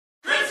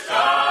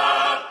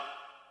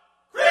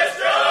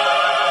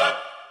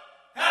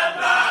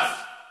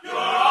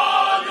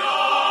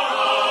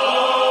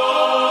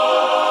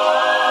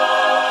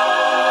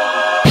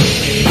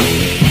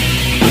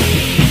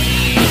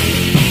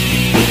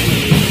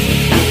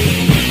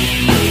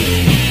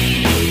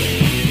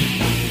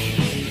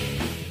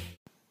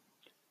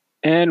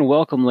And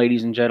welcome,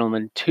 ladies and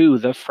gentlemen, to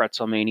the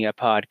Fretzelmania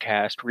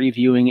podcast,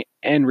 reviewing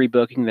and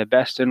rebooking the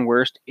best and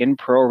worst in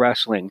pro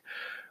wrestling.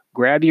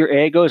 Grab your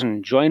egos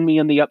and join me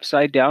in the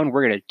Upside Down.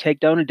 We're going to take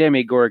down a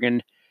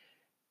Demigorgon.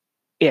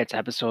 It's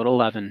episode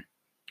 11.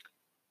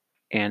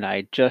 And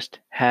I just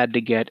had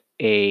to get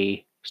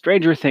a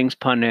Stranger Things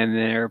pun in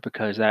there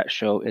because that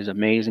show is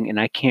amazing, and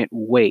I can't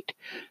wait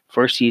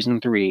for season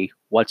 3.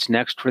 What's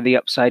next for the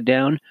Upside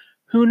Down?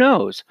 Who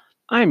knows?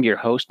 I'm your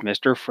host,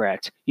 Mr.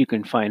 Fretz. You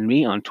can find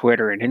me on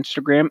Twitter and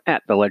Instagram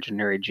at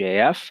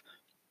TheLegendaryJF.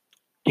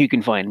 You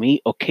can find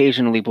me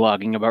occasionally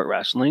blogging about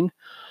wrestling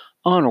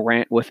on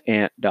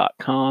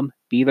rantwithant.com.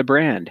 Be the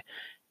brand.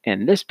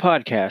 And this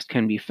podcast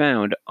can be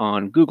found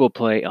on Google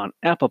Play, on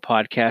Apple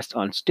Podcasts,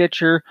 on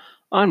Stitcher,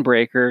 on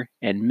Breaker,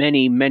 and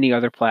many, many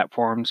other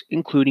platforms,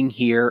 including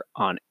here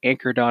on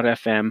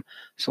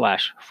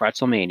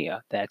anchor.fm/Fretzelmania.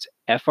 That's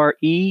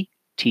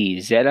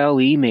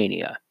FRETZLE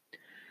Mania.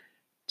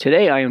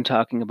 Today I am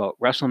talking about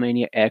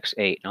WrestleMania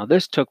X8. Now,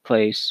 this took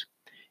place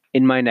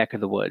in my neck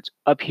of the woods,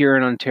 up here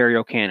in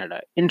Ontario,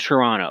 Canada, in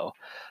Toronto.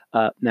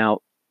 Now,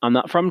 I'm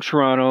not from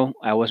Toronto.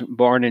 I wasn't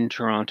born in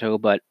Toronto,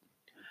 but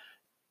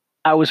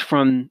I was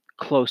from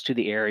close to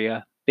the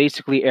area.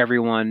 Basically,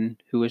 everyone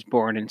who was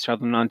born in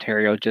Southern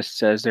Ontario just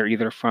says they're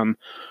either from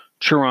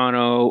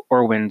Toronto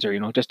or Windsor.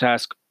 Just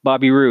ask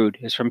Bobby Roode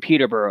is from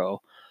Peterborough.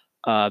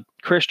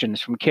 Christian is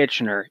from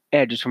Kitchener.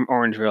 Edge is from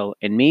Orangeville.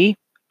 And me,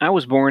 I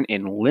was born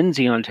in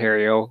Lindsay,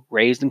 Ontario,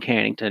 raised in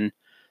Cannington.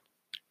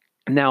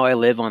 Now I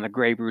live on the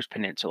Grey Bruce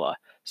Peninsula.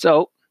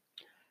 So,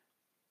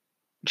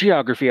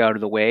 geography out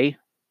of the way.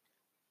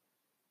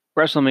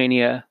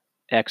 WrestleMania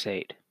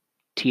X8.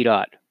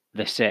 T-Dot,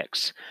 the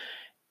 6.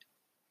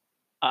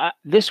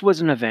 This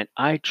was an event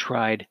I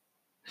tried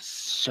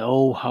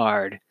so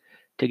hard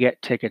to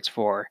get tickets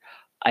for.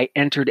 I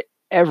entered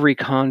every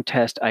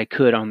contest I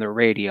could on the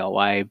radio.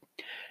 I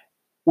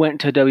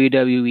went to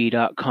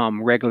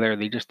WWE.com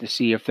regularly just to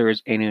see if there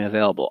was any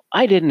available.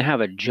 I didn't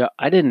have a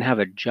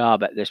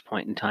job at this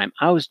point in time.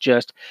 I was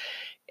just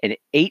an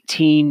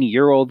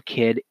 18-year-old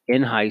kid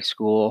in high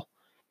school,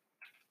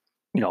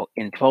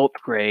 in 12th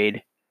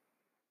grade,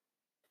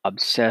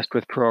 obsessed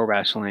with pro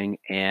wrestling,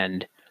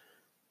 and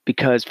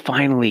because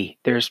finally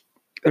there's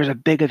a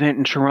big event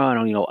in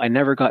Toronto. I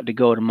never got to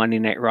go to Monday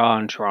Night Raw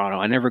in Toronto.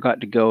 I never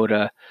got to go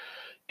to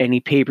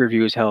any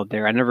pay-per-views held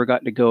there. I never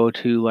got to go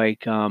to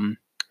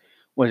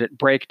was it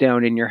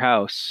Breakdown in Your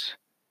House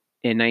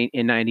in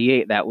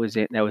 98? That was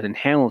it. That was in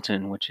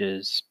Hamilton, which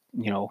is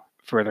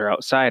further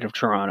outside of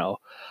Toronto.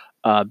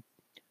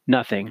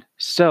 Nothing.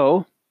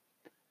 So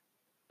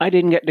I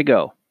didn't get to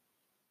go,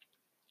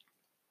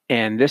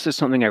 and this is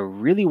something I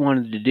really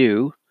wanted to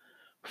do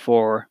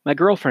for my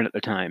girlfriend at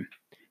the time,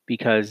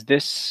 because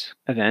this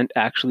event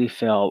actually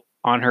fell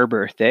on her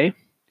birthday.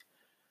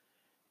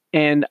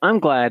 And I'm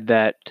glad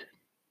that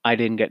I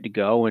didn't get to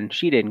go and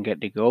she didn't get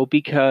to go,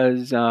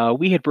 because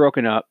we had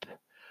broken up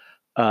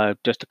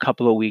just a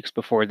couple of weeks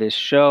before this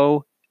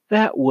show.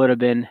 That would have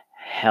been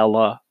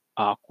hella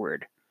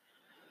awkward.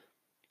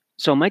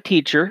 So my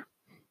teacher,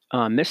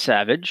 Miss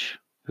Savage,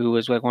 who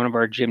was like one of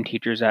our gym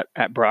teachers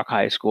at Brock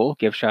High School,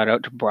 give shout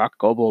out to Brock,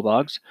 go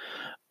Bulldogs,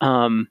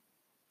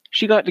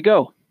 she got to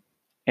go.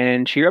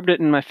 And she rubbed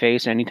it in my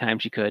face anytime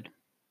she could.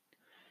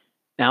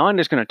 Now, I'm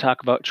just going to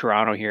talk about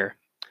Toronto here.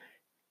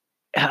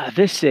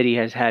 This city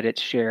has had its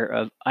share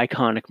of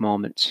iconic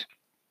moments.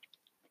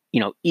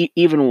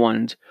 Even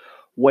ones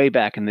way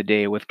back in the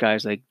day with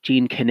guys like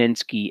Gene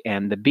Kiniski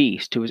and the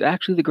Beast, who was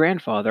actually the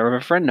grandfather of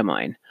a friend of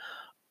mine.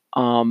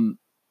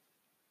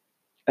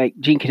 Like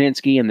Gene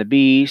Kiniski and the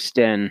Beast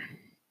and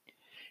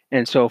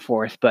so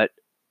forth. But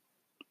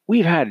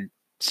we've had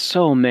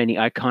so many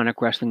iconic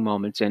wrestling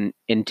moments in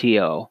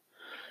TO.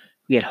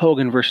 We had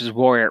Hogan versus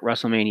Warrior at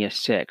WrestleMania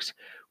 6.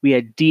 We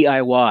had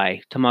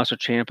DIY, Tommaso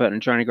Ciampa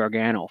and Johnny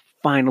Gargano,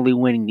 finally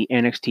winning the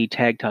NXT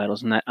tag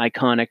titles in that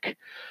iconic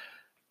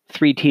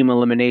 3-team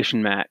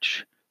elimination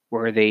match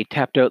where they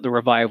tapped out the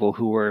Revival,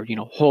 who were,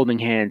 holding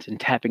hands and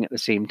tapping at the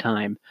same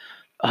time.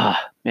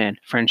 Man,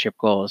 friendship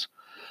goals.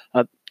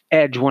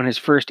 Edge won his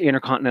first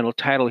Intercontinental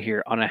title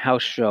here on a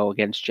house show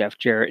against Jeff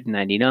Jarrett in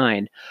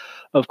 99.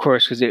 Of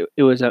course, because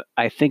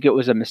I think it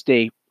was a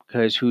mistake,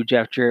 because who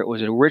Jeff Jarrett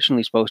was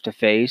originally supposed to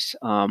face,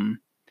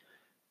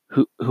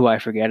 who I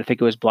forget, I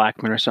think it was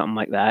Blackman or something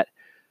like that,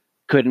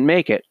 couldn't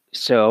make it.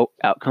 So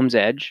out comes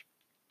Edge,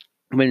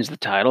 wins the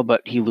title,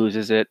 but he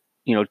loses it,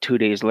 2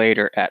 days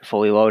later at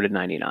Fully Loaded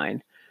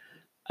 99.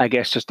 I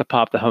guess just to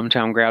pop the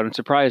hometown crowd and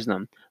surprise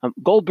them.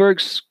 Goldberg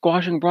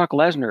squashing Brock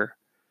Lesnar,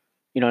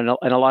 and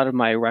a lot of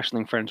my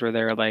wrestling friends were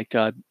there, like,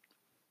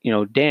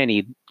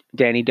 Danny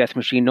Death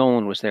Machine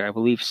Nolan was there. I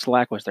believe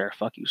Slack was there.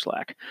 Fuck you,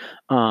 Slack.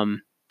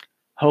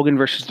 Hogan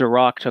versus The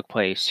Rock took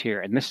place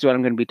here, and this is what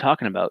I'm going to be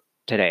talking about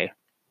today.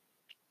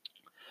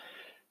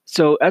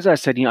 So, as I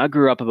said, I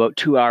grew up about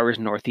 2 hours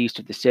northeast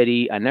of the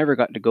city. I never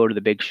got to go to the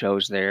big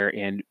shows there,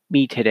 and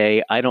me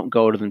today, I don't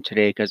go to them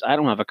today because I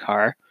don't have a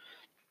car,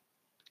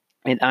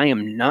 and I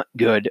am not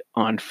good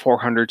on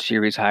 400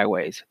 series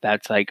highways.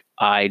 That's like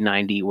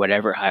I-90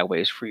 whatever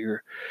highways for you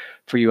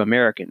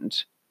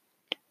Americans.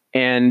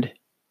 And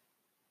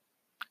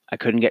I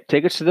couldn't get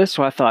tickets to this,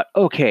 so I thought,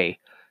 okay,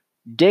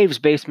 Dave's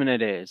Basement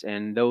it is.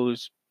 And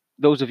those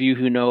of you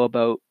who know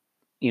about,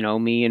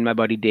 me and my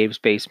buddy Dave's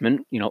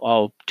Basement,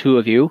 all two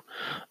of you,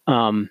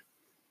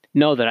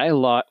 know that I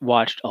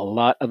watched a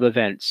lot of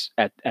events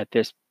at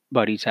this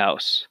buddy's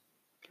house.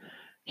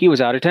 He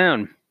was out of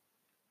town.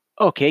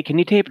 Okay, can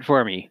you tape it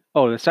for me?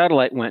 Oh, the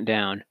satellite went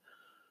down.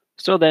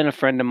 So then a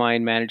friend of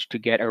mine managed to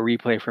get a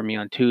replay for me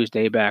on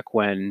Tuesday, back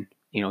when,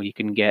 you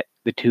can get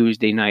the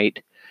Tuesday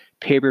night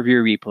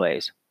pay-per-view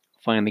replays.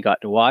 Finally got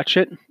to watch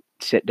it,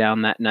 sit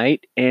down that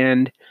night,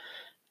 and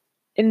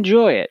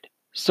enjoy it.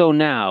 So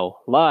now,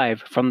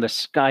 live from the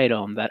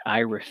Skydome that I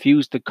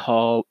refuse to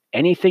call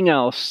anything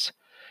else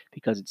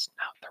because it's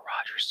now the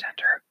Rogers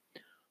Centre.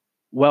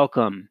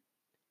 Welcome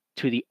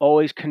to the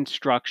always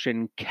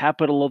construction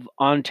capital of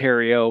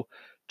Ontario,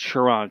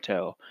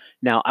 Toronto.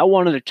 Now, I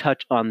wanted to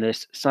touch on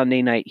this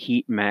Sunday Night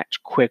Heat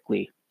match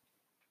quickly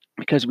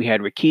because we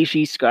had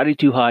Rikishi, Scotty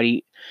 2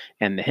 Hotty,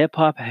 and the Hip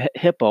Hop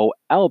Hippo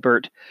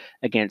Albert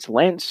against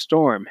Lance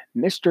Storm,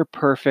 Mr.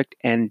 Perfect,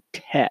 and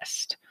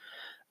Test.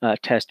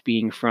 Test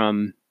being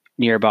from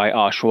nearby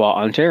Oshawa,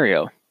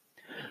 Ontario.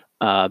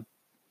 I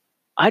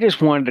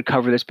just wanted to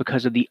cover this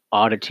because of the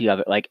oddity of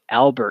it. Like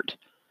Albert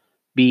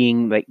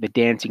being like the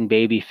dancing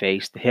baby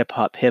face, the hip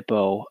hop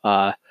hippo,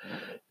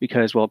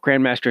 because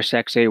Grandmaster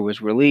Sexay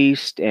was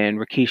released and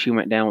Rikishi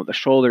went down with a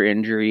shoulder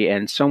injury,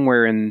 and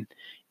somewhere in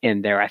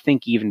there, I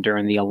think even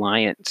during the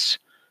Alliance,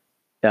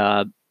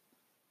 the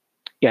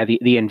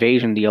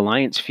Invasion, the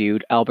Alliance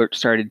feud, Albert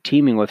started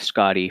teaming with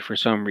Scotty for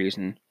some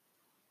reason.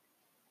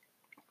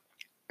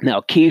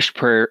 Now Keish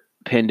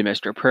pinned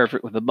Mr.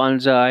 Perfect with a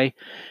banzai.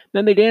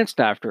 Then they danced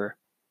after.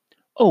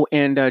 Oh,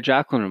 and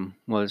Jacqueline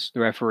was the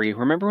referee.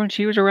 Remember when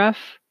she was a ref?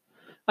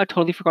 I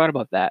totally forgot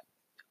about that.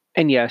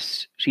 And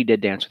yes, she did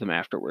dance with him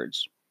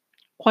afterwards.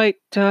 Quite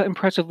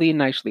impressively and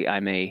nicely, I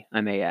may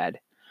add.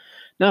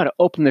 Now, to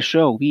open the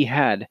show, we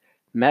had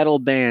metal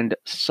band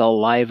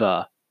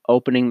Saliva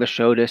opening the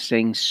show to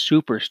sing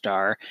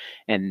Superstar.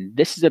 And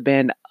this is a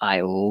band I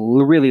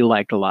really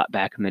liked a lot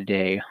back in the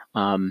day.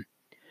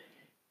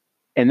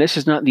 And this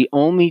is not the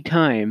only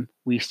time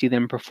we see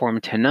them perform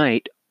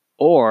tonight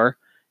or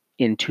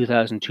in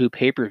 2002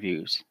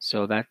 pay-per-views.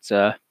 So that's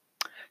a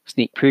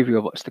sneak preview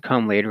of what's to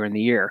come later in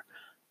the year.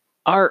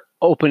 Our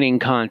opening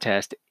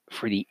contest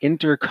for the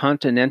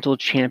Intercontinental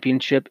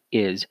Championship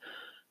is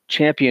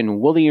champion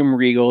William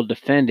Regal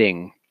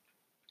defending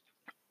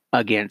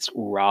against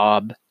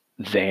Rob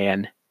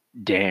Van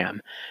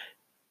Dam.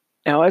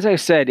 Now, as I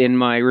said in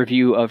my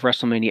review of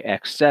WrestleMania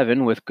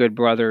X7 with good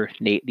brother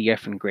Nate the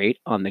Effin' Great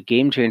on the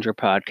Game Changer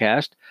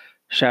podcast,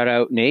 shout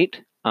out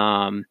Nate.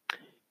 Him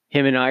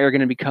and I are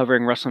going to be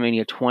covering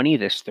WrestleMania 20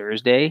 this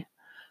Thursday,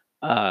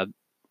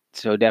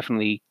 so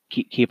definitely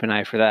keep an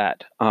eye for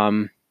that.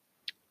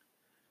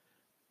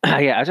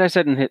 As I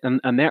said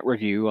in that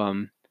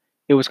review,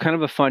 it was kind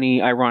of a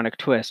funny, ironic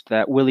twist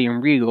that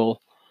William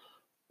Regal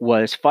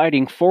was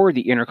fighting for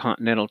the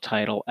Intercontinental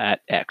title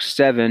at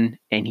X7,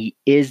 and he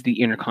is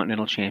the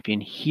Intercontinental Champion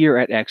here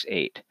at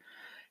X8.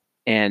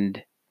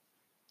 And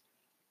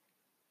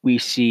we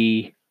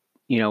see,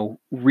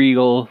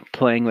 Regal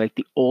playing like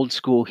the old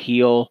school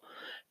heel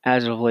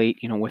as of late,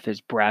 with his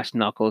brass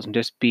knuckles and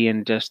just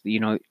being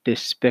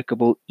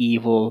despicable,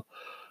 evil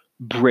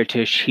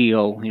British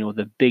heel,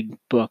 the big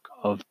book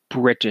of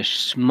British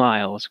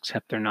smiles,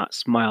 except they're not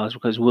smiles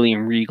because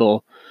William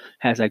Regal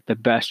has like the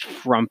best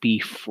frumpy,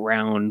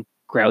 frown,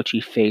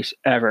 grouchy face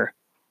ever.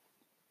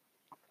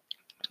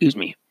 Excuse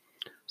me.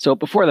 So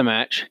before the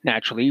match,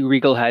 naturally,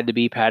 Regal had to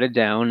be patted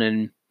down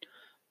and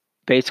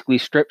basically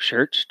strip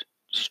searched.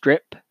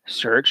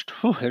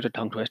 Here's a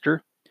tongue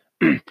twister.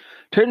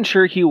 To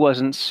ensure he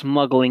wasn't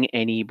smuggling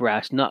any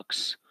brass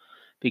knucks,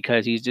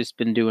 because he's just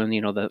been doing,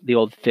 the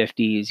old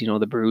 50s,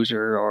 the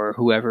Bruiser or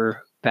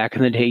whoever back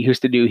in the day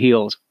used to do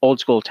heels. Old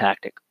school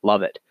tactic.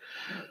 Love it.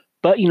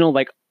 But,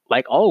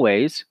 like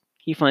always,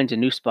 he finds a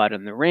new spot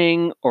in the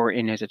ring or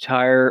in his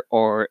attire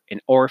or an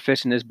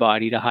orifice in his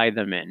body to hide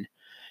them in.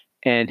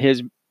 And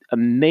his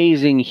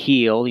amazing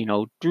heel,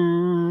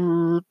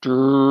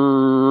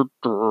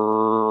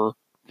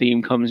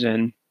 theme comes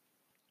in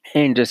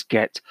and just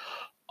gets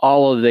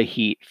all of the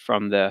heat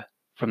from the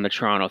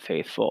Toronto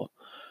faithful.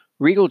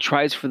 Regal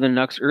tries for the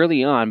knucks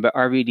early on, but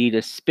RVD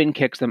just spin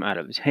kicks them out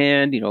of his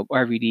hand.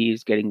 RVD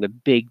is getting the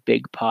big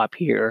pop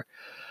here.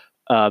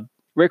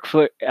 Ric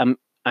Flair,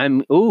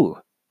 I'm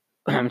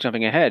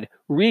jumping ahead.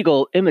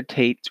 Regal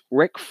imitates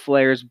Ric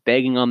Flair's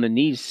begging on the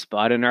knees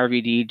spot, and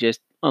RVD just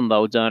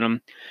unloads on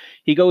him.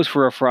 He goes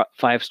for a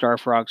 5-star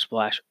frog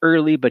splash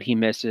early, but he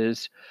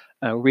misses.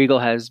 Regal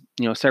has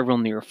several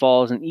near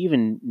falls and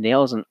even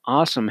nails an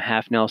awesome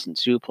half Nelson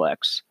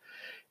suplex.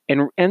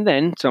 And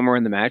then somewhere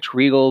in the match,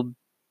 Regal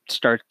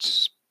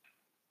starts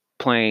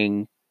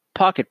playing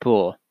pocket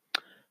pool.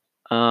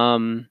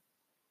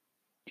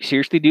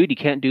 Seriously, dude, you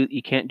can't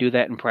do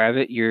that in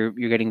private. You're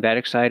getting that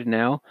excited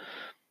now.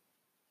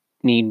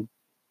 I mean,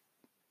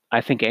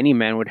 I think any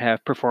man would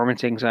have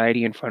performance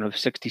anxiety in front of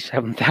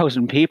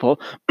 67,000 people.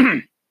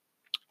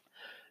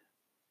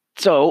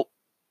 So,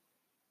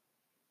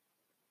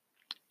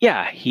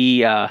 yeah,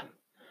 he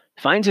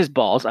finds his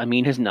balls,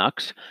 his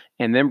knucks,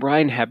 and then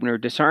Brian Hebner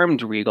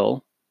disarms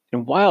Regal.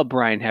 And while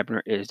Brian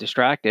Hebner is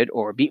distracted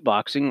or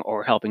beatboxing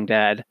or helping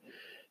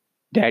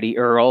Daddy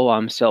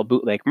Earl sell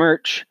bootleg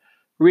merch,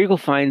 Regal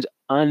finds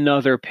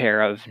another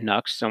pair of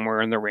knucks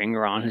somewhere in the ring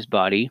or on his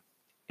body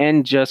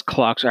and just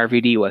clocks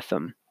RVD with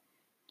them.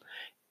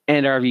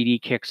 And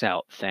RVD kicks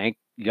out, thank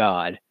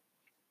God.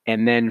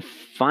 And then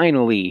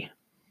finally,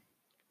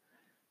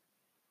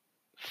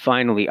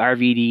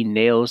 RVD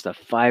nails the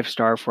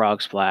 5-star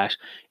frog splash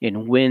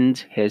and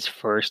wins his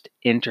first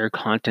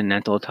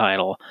Intercontinental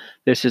title.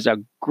 This is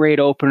a great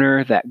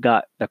opener that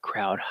got the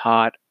crowd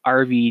hot.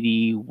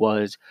 RVD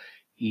was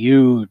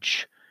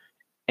huge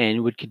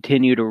and would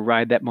continue to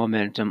ride that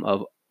momentum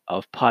of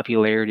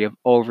popularity, of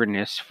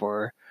overness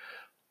for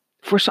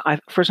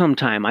some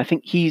time. I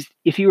think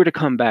if he were to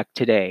come back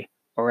today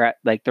or at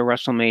like the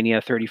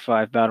WrestleMania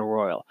 35 Battle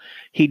Royal,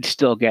 he'd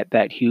still get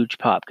that huge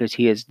pop because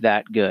he is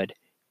that good.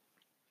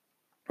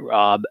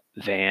 Rob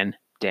Van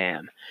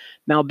Dam.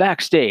 Now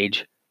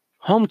backstage,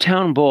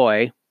 hometown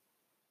boy,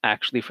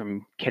 actually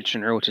from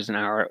Kitchener, which is an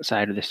hour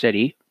outside of the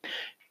city,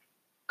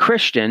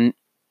 Christian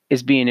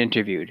is being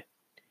interviewed.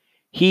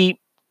 He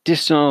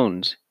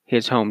disowns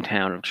his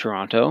hometown of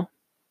Toronto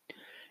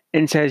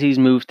and says he's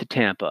moved to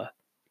Tampa.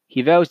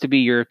 He vows to be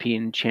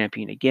European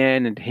champion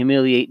again and to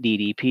humiliate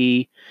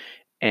DDP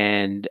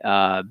and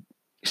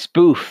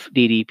spoof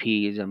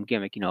DDP's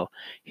gimmick.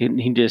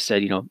 He just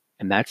said,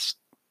 and that's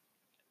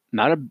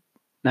not a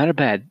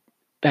bad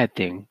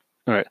thing.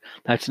 Or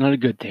that's not a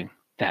good thing.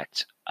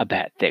 That's a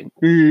bad thing.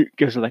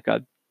 Gives like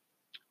a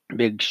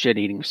big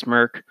shit-eating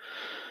smirk.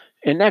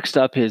 And next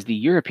up is the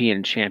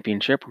European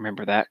Championship.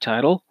 Remember that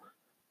title?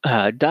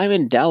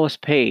 Diamond Dallas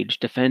Page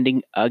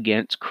defending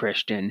against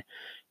Christian.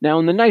 Now,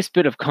 in the nice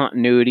bit of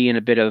continuity and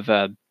a bit of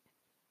a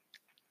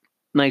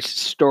nice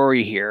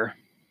story here,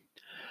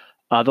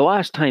 the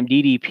last time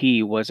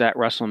DDP was at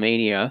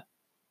WrestleMania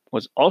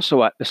was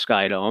also at the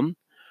Skydome,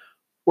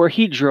 where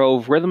he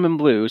drove Rhythm and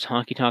Blues,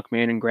 Honky Tonk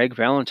Man, and Greg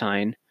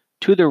Valentine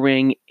to the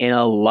ring in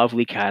a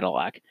lovely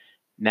Cadillac.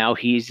 Now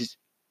he's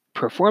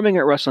performing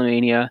at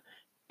WrestleMania,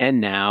 and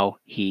now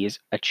he's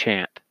a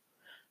champ.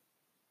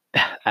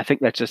 I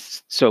think that's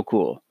just so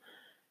cool.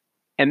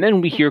 And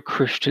then we hear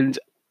Christian's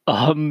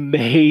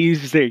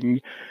amazing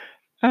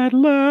 "At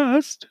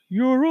last,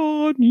 you're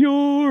on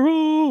your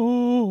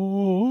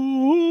own"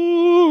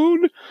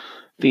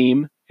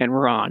 theme, and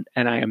we're on.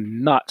 And I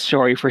am not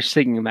sorry for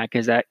singing that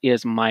because that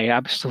is my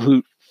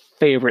absolute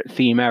favorite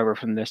theme ever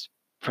from this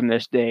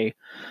day.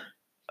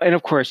 And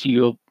of course,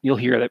 you'll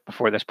hear that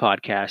before this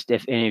podcast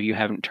if any of you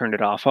haven't turned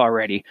it off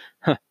already.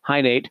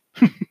 Hi, Nate.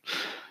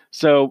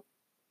 So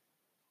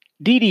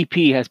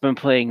DDP has been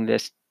playing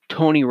this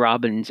Tony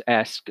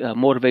Robbins-esque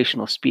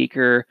motivational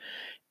speaker,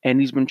 and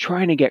he's been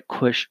trying to get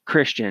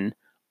Christian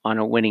on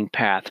a winning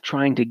path,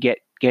 trying to get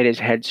his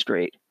head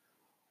straight.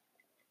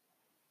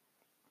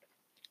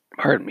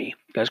 Pardon me,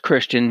 because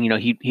Christian,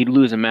 he'd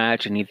lose a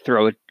match and he'd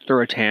throw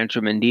a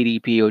tantrum, and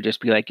DDP would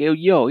just be like,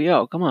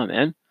 yo, come on,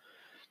 man.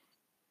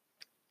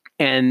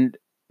 And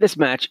this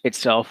match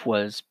itself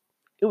was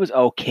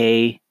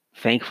okay.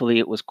 Thankfully,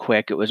 it was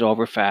quick. It was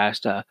over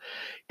fast.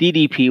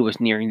 DDP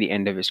was nearing the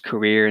end of his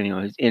career,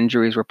 and his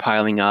injuries were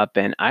piling up.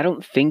 And I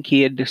don't think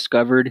he had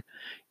discovered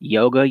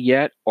yoga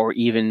yet, or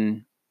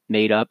even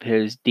made up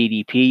his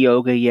DDP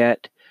yoga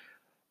yet.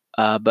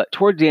 But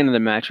towards the end of the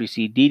match, we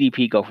see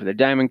DDP go for the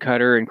diamond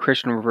cutter, and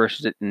Christian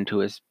reverses it into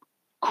his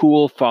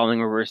cool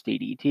falling reverse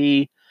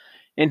DDT,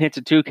 and hits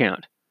a 2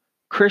 count.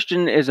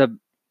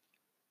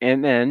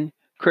 And then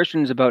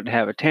Christian's about to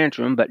have a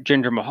tantrum, but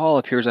Jinder Mahal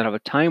appears out of a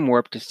time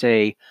warp to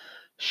say,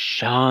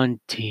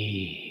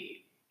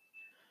 "Shanti.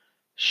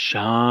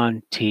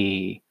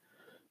 Shanti."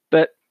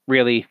 But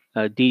really,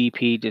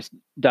 DDP just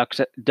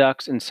ducks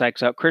and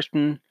psychs out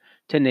Christian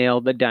to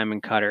nail the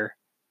diamond cutter.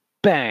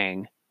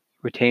 Bang!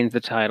 Retains the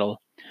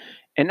title.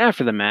 And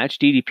after the match,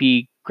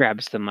 DDP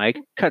grabs the mic,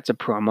 cuts a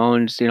promo,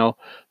 and says,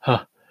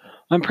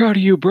 "I'm proud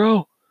of you,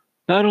 bro.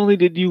 Not only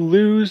did you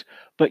lose,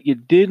 but you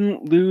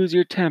didn't lose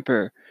your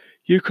temper.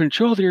 You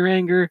controlled your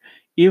anger,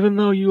 even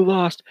though you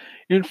lost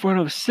in front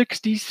of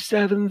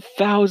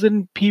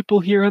 67,000 people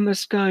here on the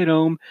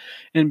Skydome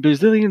and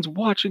bazillions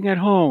watching at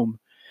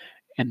home.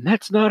 And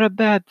that's not a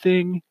bad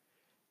thing.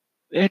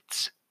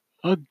 It's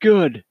a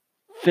good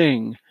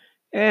thing."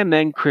 And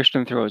then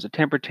Christian throws a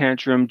temper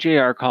tantrum.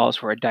 JR calls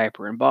for a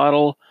diaper and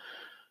bottle.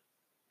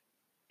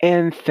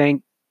 And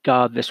thank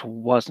God this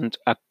wasn't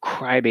a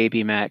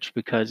crybaby match,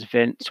 because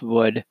Vince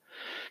would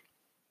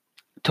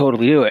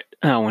totally do it.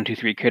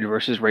 1-2-3 Kid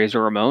versus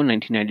Razor Ramon,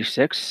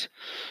 1996.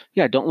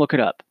 Yeah, don't look it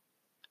up.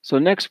 So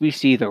next we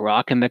see The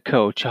Rock and the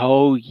Coach.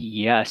 Oh,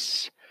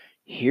 yes.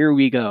 Here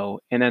we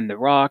go. And then The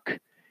Rock,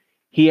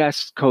 he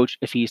asks Coach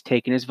if he's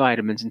taken his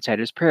vitamins and said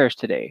his prayers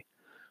today.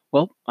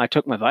 "Well, I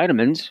took my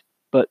vitamins,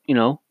 but,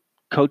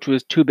 Coach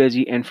was too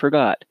busy and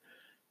forgot."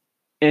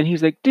 And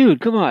he's like, "Dude,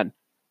 come on.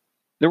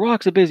 The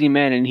Rock's a busy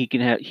man and he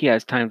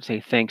has time to say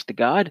thanks to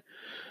God."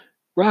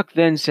 Rock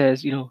then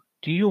says,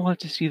 do you want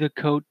to see the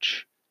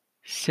coach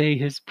say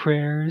his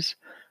prayers?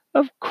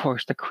 Of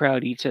course, the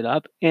crowd eats it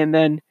up, and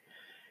then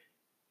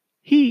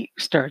he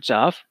starts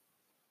off,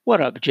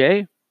 "What up,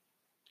 Jay?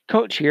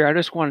 Coach here, I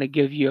just want to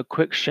give you a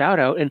quick shout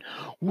out, and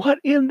what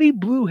in the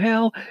blue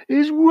hell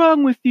is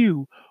wrong with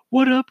you?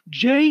 What up,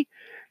 Jay?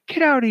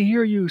 Get out of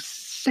here, you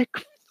sick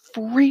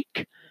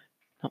freak."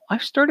 Now,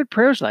 I've started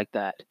prayers like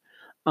that.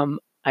 I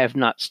have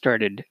not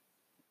started,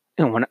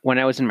 when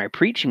I was in my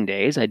preaching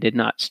days, I did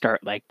not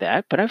start like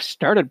that, but I've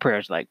started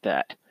prayers like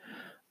that.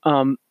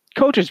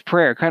 Coach's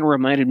prayer kind of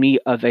reminded me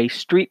of a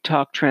street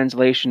talk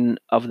translation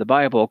of the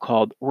Bible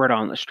called Word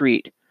on the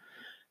Street.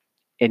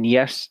 And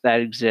yes, that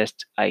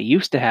exists. I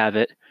used to have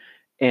it,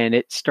 and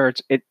it's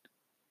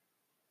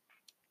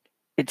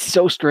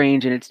so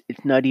strange, and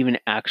it's not even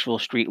actual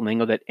street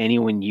lingo that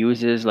anyone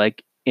uses.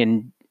 Like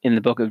in the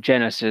book of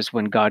Genesis,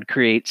 when God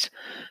creates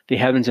the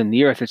heavens and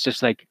the earth, it's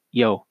just like,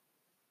 yo,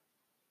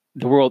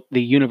 the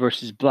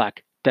universe is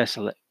black,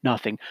 desolate,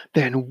 nothing.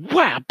 Then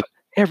whap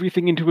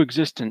everything into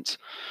existence.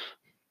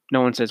 No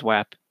one says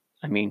whap.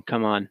 I mean,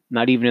 come on,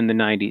 not even in the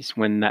 90s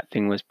when that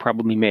thing was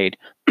probably made.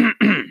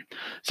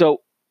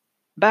 So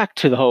back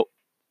to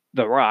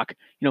the Rock.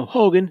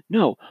 Hogan,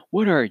 no,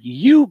 what are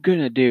you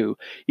gonna do?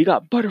 You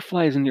got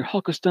butterflies in your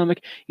Hulk stomach.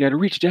 You gotta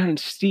reach down and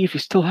see if you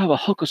still have a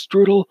Hulk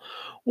strudel.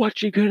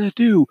 What you gonna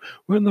do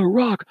when the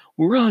Rock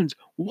runs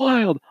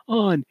wild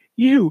on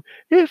you?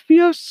 If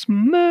you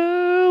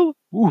smell,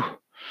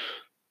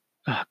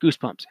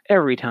 goosebumps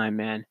every time,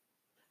 man.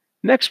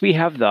 Next, we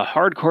have the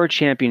Hardcore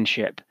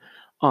Championship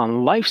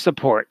on life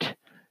support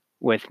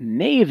with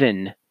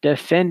Maven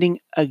defending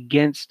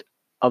against,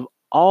 of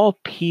all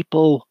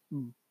people,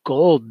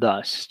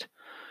 Goldust.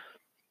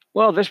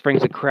 Well, this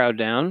brings the crowd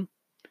down.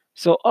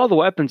 So all the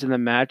weapons in the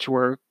match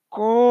were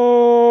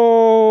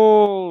gold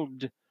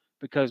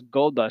because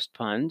Goldust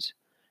puns.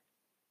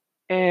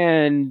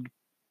 And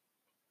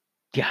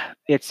yeah,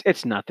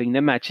 it's nothing.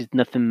 The match is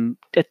nothing.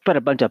 It's but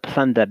a bunch of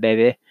plunder,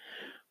 baby.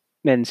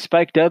 Then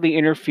Spike Dudley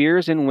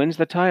interferes and wins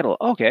the title.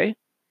 Okay.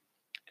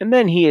 And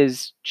then he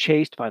is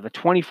chased by the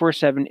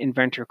 24/7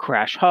 inventor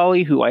Crash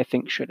Holly, who I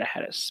think should have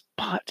had a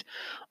spot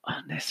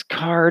on this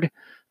card.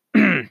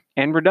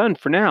 And we're done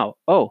for now.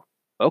 Oh,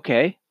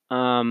 okay.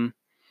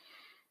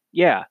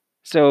 Yeah.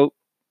 So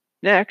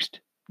next,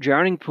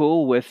 Drowning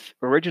Pool with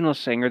original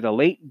singer, the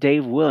late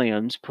Dave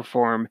Williams,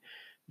 perform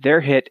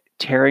their hit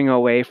Tearing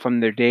Away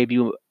from their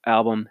debut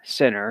album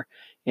Sinner.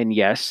 And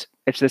yes,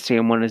 it's the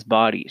same one as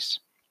Bodies.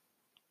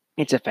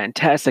 It's a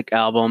fantastic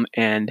album,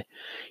 and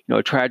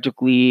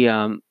tragically,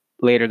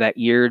 later that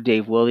year,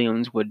 Dave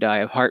Williams would die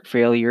of heart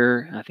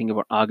failure. I think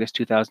about August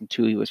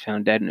 2002, he was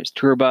found dead in his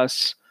tour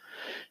bus,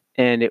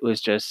 and it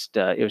was just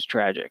it was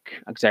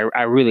tragic because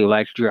I really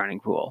liked Drowning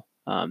Pool.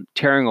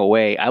 Tearing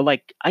Away, I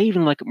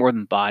even like it more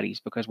than Bodies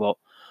because, well,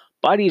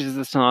 Bodies is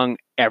the song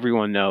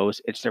everyone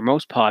knows. It's their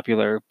most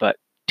popular, but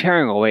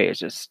Tearing Away is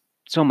just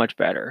so much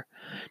better.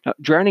 Now,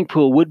 Drowning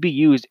Pool would be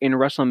used in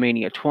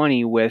WrestleMania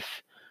 20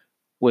 with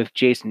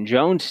Jason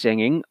Jones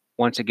singing.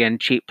 Once again,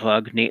 cheap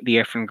plug, Nate the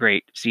Effing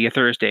Great. See you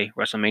Thursday,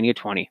 WrestleMania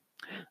 20.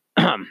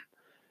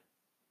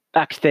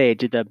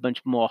 Backstage with a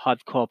bunch more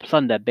hardcore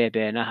plunder,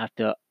 baby, and I have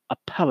to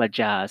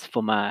apologize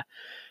for my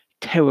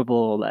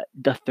terrible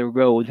Dusty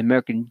Rhodes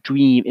American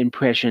Dream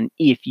impression,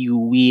 if you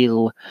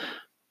will.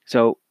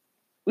 So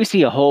we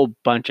see a whole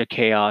bunch of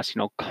chaos,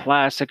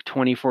 classic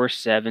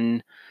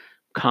 24/7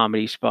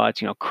 comedy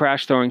spots,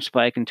 Crash throwing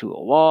Spike into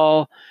a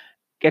wall,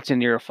 gets a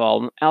near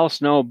fall. Al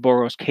Snow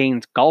borrows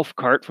Kane's golf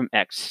cart from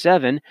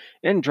X7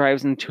 and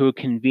drives into a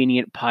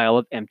convenient pile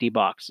of empty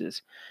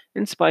boxes.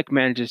 And Spike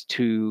manages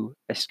to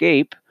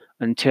escape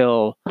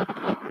until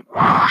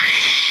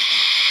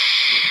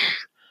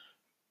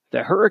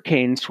the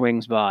Hurricane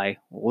swings by,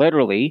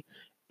 literally,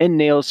 and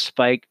nails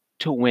Spike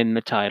to win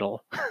the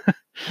title.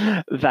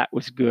 That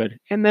was good.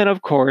 And then,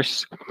 of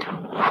course,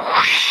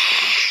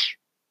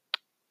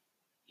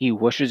 he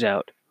whooshes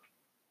out.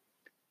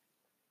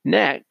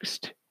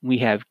 Next, we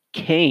have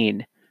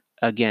Kane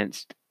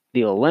against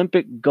the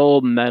Olympic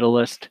gold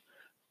medalist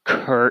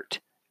Kurt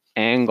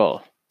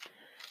Angle.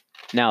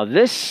 Now,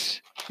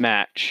 this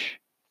match,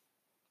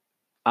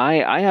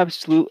 I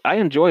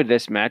enjoyed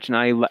this match, and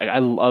I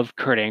love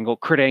Kurt Angle.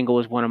 Kurt Angle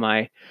is one of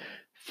my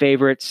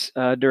favorites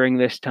during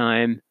this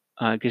time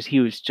because he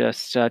was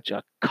just such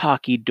a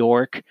cocky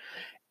dork,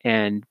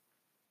 and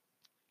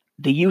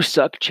the "You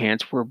Suck"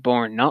 chants were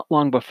born not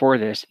long before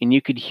this, and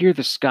you could hear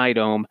the Sky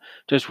Dome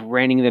just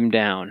raining them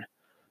down.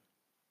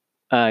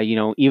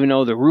 Even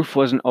though the roof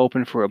wasn't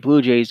open for a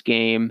Blue Jays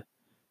game,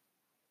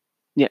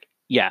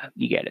 yeah,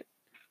 you get it.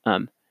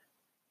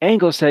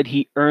 Angle said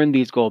he earned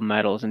these gold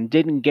medals and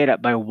didn't get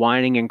it by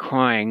whining and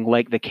crying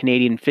like the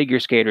Canadian figure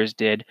skaters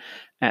did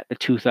at the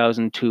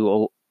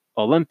 2002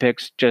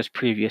 Olympics just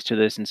previous to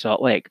this in Salt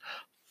Lake.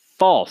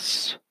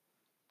 False.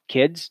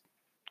 Kids,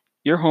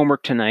 your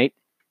homework tonight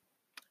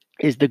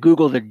is to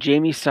Google the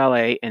Jamie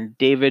Salé and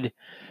David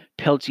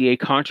Pelletier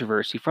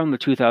controversy from the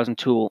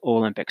 2002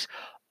 Olympics.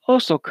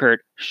 Also,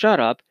 Kurt, shut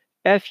up.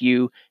 F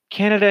you.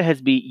 Canada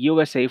has beat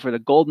USA for the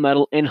gold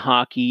medal in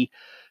hockey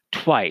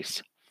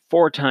twice,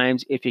 4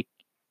 times,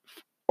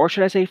 or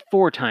should I say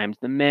 4 times,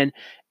 the men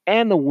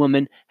and the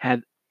women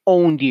have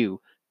owned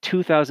you.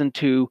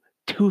 2002,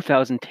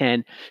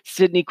 2010,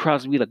 Sidney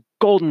Crosby, the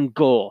golden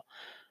goal.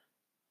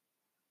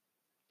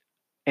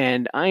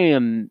 And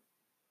I'm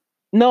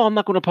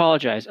not going to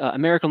apologize.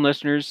 American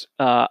listeners,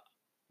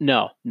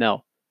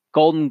 no.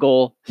 Golden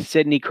goal,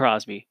 Sidney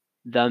Crosby,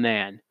 the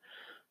man.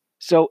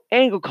 So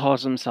Angle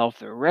calls himself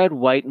the red,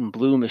 white, and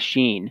blue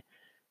machine.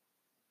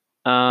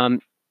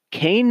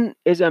 Kane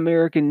is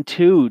American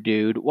too,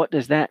 dude. What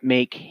does that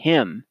make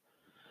him?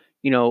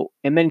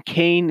 And then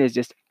Kane is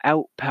just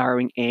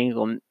outpowering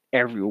Angle in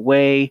every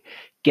way,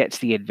 gets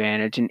the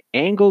advantage, and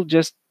Angle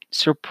just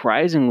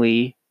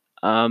surprisingly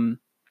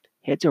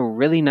hits a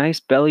really nice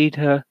belly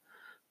to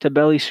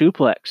belly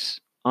suplex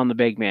on the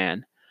big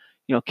man.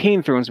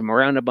 Kane throws him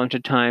around a bunch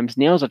of times,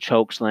 nails a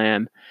choke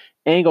slam.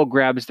 Angle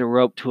grabs the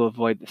rope to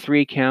avoid the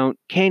 3 count.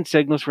 Kane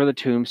signals for the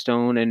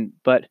tombstone,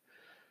 but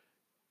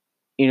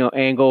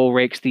Angle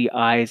rakes the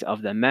eyes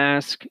of the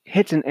mask,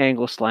 hits an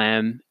Angle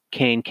slam.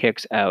 Kane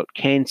kicks out.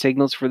 Kane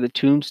signals for the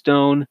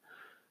tombstone.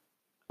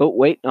 Oh,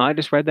 wait, no, I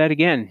just read that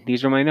again.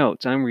 These are my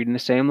notes. I'm reading the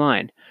same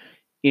line.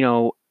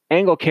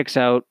 Angle kicks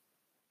out.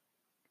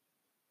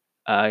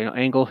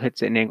 Angle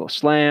hits an Angle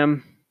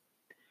slam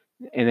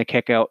and the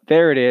kick out.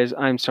 There it is.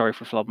 I'm sorry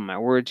for flubbing my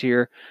words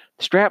here.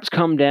 The straps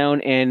come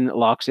down and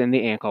locks in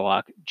the ankle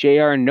lock.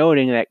 JR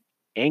noting that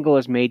Angle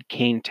has made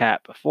Kane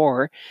tap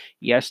before.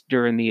 Yes,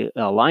 during the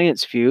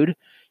Alliance feud.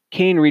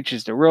 Kane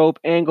reaches the rope.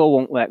 Angle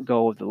won't let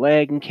go of the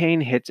leg, and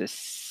Kane hits a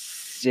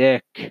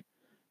sick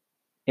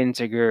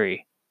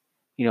enziguri.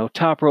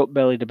 Top rope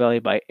belly to belly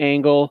by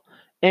Angle.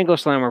 Angle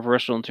slam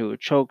reversal into a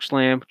choke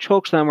slam.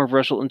 Choke slam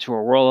reversal into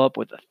a roll up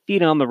with the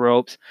feet on the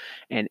ropes,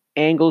 and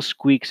Angle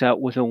squeaks out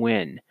with a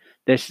win.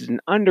 This is an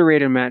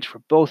underrated match for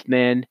both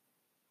men.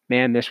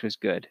 Man, this was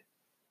good.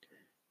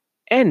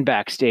 And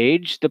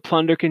backstage, the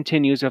plunder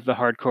continues of the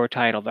hardcore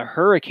title. The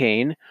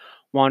Hurricane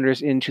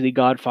wanders into the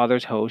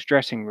Godfather's host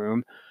dressing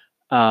room.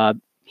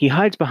 He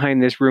hides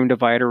behind this room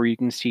divider where you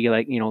can see,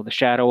 the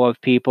shadow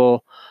of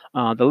people.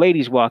 The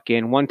ladies walk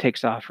in. One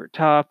takes off her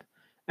top,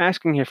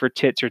 asking if her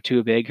tits are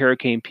too big.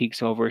 Hurricane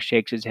peeks over,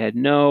 shakes his head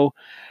no.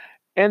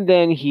 And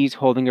then he's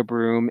holding a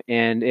broom,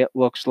 and it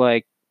looks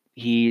like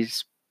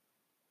he's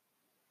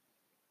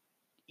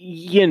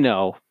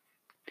a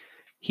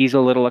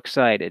little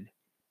excited.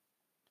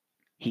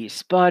 He's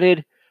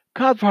spotted.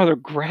 Godfather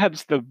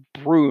grabs the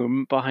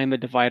broom behind the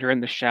divider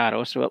in the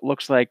shadow, so it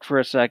looks like for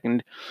a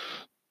second,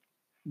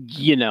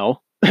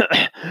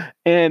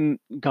 and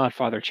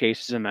Godfather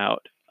chases him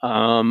out.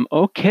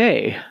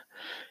 Okay.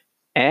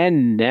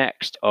 And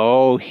next,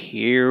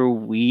 here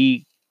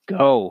we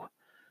go.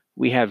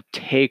 We have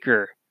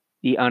Taker,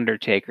 the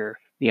Undertaker,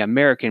 the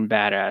American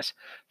Badass,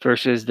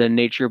 versus the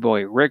Nature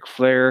Boy Ric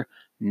Flair,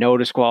 no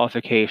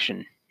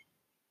disqualification.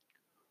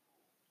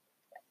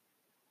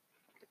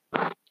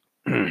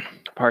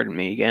 Pardon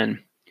me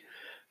again.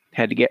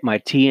 Had to get my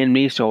tea in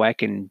me so I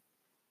can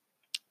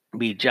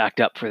be jacked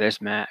up for this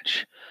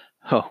match.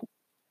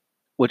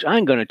 Which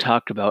I'm going to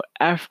talk about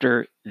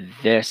after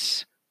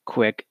this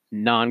quick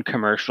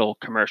non-commercial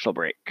commercial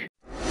break.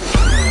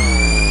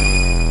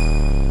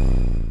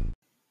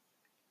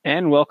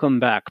 And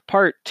welcome back.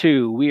 Part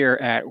 2. We are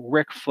at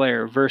Ric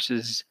Flair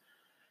versus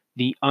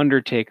The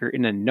Undertaker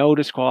in a no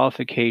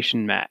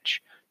disqualification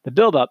match. The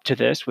build-up to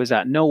this was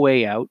at No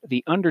Way Out.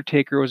 The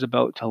Undertaker was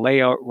about to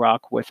lay out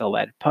Rock with a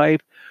lead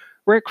pipe.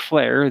 Ric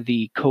Flair,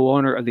 the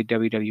co-owner of the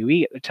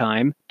WWE at the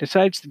time,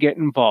 decides to get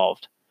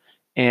involved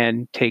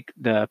and take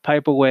the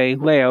pipe away,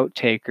 lay out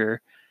Taker.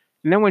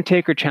 And then when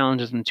Taker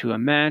challenges him to a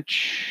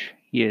match,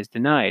 he is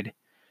denied.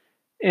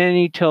 And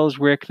he tells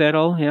Rick that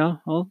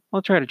I'll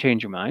try to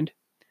change your mind.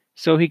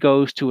 So he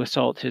goes to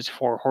assault his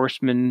 4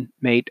 horsemen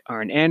mate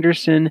Arn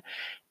Anderson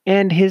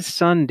and his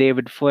son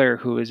David Flair,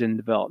 who was in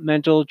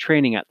developmental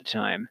training at the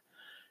time.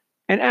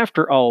 And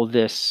after all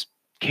this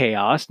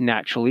chaos,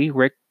 naturally,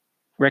 Rick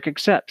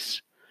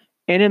accepts.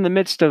 And in the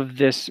midst of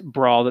this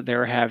brawl that they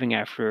were having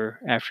after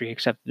he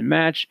accepted the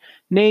match,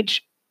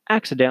 Nate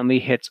accidentally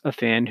hits a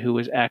fan who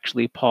was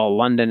actually Paul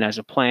London as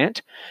a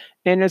plant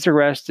and is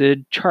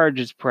arrested,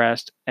 charges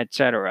pressed,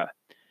 etc.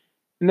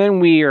 And then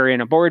we are in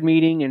a board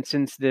meeting, and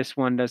since this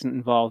one doesn't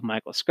involve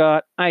Michael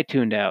Scott, I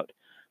tuned out.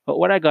 But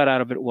what I got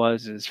out of it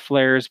is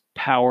Flair's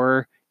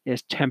power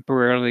is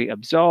temporarily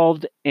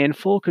absolved, and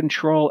full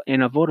control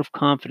and a vote of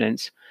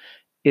confidence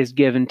is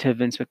given to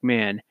Vince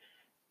McMahon,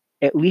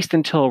 at least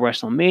until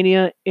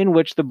WrestleMania, in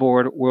which the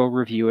board will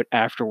review it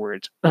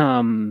afterwards.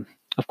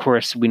 Of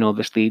course, we know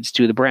this leads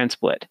to the brand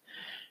split.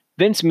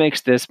 Vince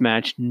makes this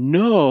match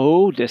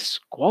no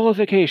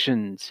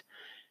disqualifications.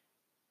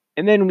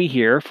 And then we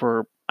hear,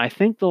 for I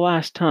think the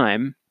last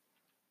time,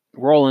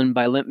 Rollin'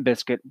 by Limp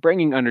Bizkit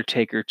bringing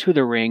Undertaker to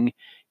the ring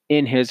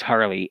in his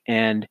Harley.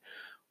 And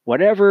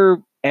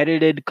whatever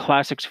edited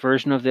classics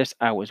version of this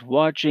I was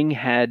watching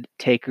had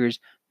Taker's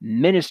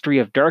Ministry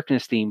of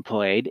Darkness theme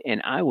played,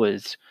 and I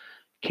was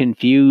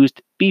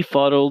confused,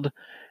 befuddled,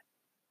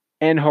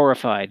 and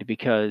horrified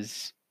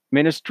because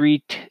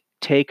Ministry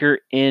Taker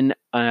in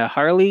a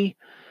Harley.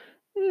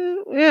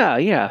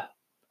 Yeah.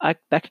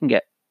 That can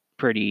get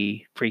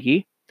pretty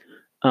freaky.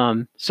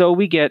 So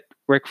we get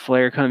Ric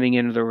Flair coming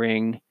into the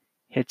ring,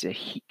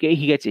 he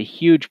gets a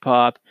huge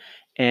pop,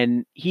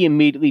 and he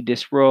immediately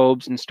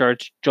disrobes and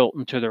starts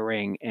jolting to the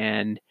ring,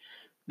 and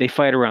they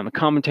fight around the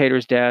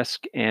commentator's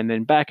desk, and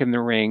then back in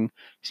the ring,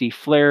 see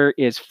Flair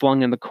is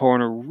flung in the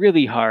corner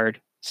really hard,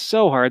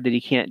 so hard that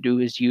he can't do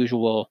his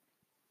usual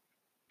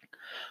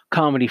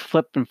comedy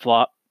flip and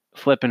flop.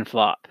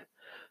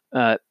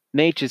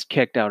 Nate is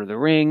kicked out of the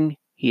ring.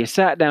 He is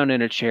sat down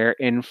in a chair,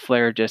 and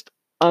Flair just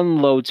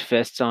unloads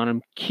fists on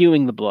him,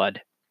 cueing the blood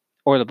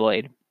or the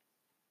blade.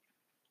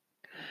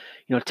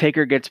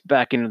 Taker gets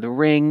back into the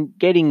ring,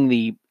 getting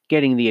the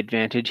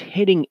advantage,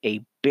 hitting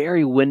a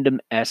Barry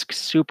Windham-esque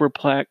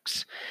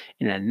superplex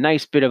in a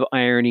nice bit of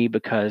irony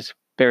because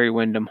Barry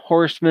Windham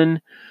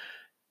horseman.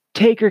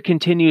 Taker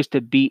continues to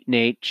beat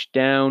Nate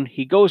down.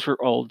 He goes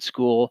for old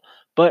school,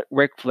 but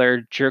Ric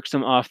Flair jerks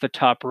him off the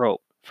top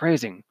rope.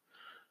 Phrasing.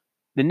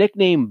 The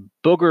nickname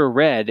Booger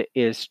Red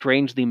is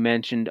strangely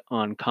mentioned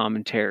on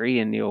commentary,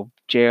 and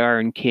JR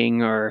and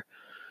King are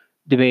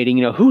debating,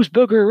 who's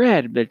Booger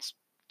Red? It's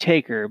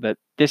Taker, but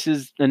this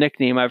is a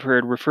nickname I've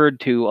heard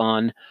referred to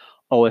on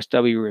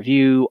OSW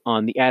Review,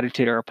 on the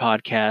Attitude Era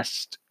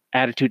podcast,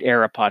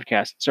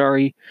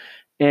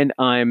 and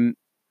I'm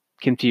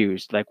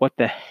confused. Like, what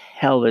the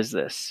hell is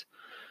this?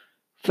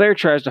 Flair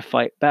tries to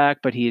fight back,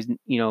 but he's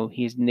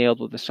nailed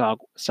with a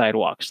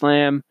sidewalk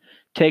slam.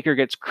 Taker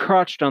gets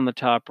crotched on the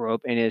top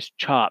rope and is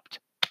chopped.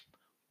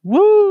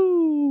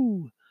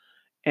 Woo!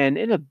 And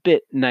in a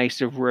bit nice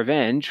of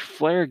revenge,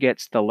 Flair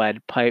gets the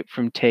lead pipe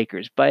from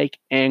Taker's bike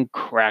and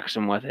cracks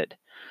him with it.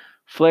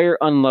 Flair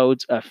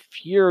unloads a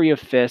fury of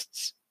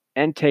fists,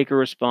 and Taker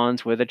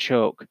responds with a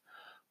choke.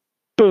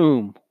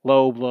 Boom!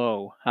 Low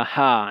blow.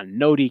 Haha,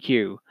 no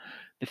DQ.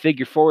 The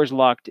figure 4 is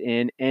locked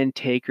in, and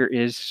Taker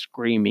is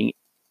screaming.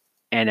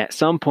 And at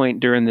some point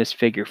during this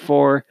figure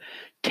 4,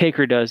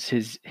 Taker does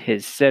his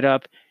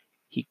sit-up.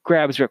 He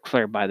grabs Ric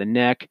Flair by the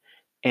neck,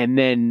 and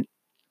then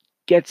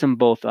gets them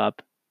both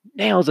up,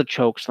 nails a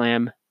choke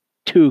slam,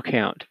 2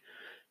 count.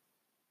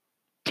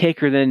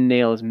 Taker then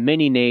nails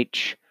Mini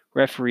Nate,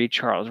 referee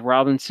Charles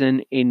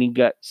Robinson, and he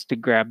gets to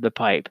grab the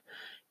pipe.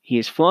 He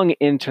is flung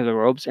into the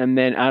ropes, and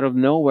then out of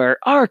nowhere,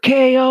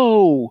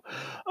 RKO!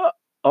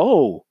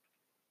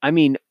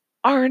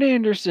 Arn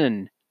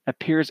Anderson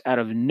appears out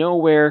of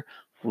nowhere,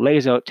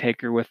 lays out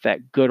Taker with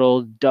that good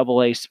old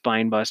double-A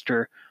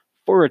spinebuster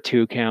for a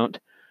 2 count.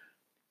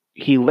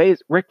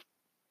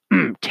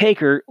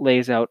 Taker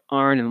lays out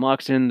Arn and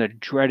locks in the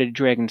dreaded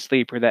Dragon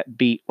Sleeper that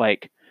beat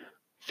like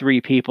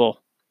 3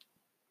 people.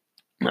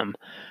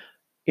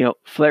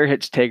 Flair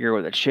hits Taker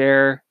with a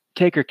chair.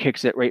 Taker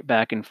kicks it right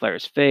back in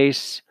Flair's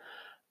face.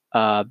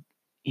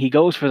 He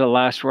goes for the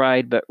last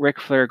ride, but Ric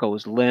Flair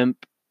goes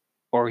limp,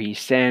 or he's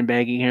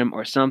sandbagging him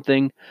or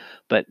something.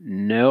 But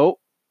no,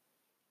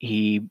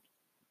 he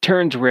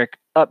turns Rick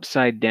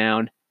upside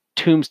down,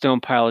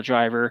 tombstone pile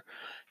driver,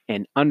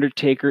 and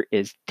Undertaker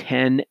is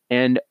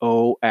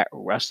 10-0 at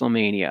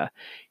WrestleMania.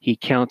 He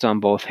counts on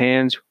both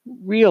hands,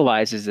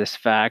 realizes this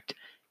fact,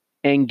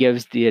 and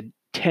gives the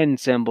 10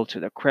 symbol to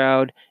the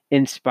crowd,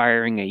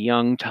 inspiring a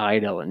young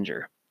Ty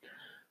Dillinger.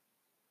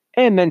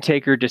 And then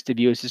Taker just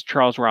abuses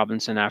Charles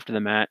Robinson after the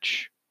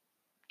match,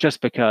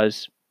 just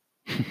because.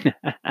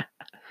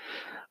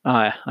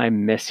 I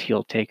miss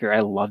heel Taker. I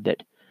loved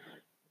it.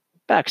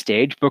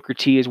 Backstage, Booker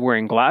T is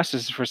wearing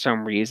glasses for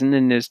some reason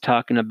and is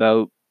talking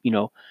about,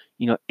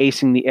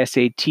 acing the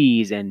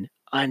SATs and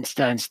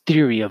Einstein's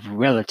theory of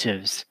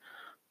relatives.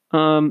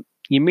 You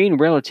mean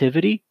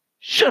relativity?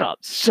 Shut up,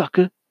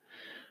 sucker.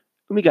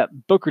 We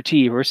got Booker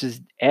T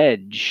versus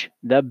Edge,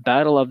 the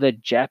battle of the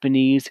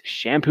Japanese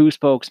shampoo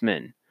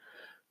spokesman.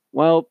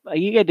 Well,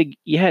 you had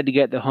to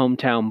get the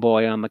hometown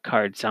boy on the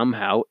card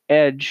somehow.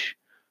 Edge,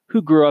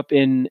 who grew up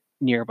in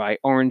nearby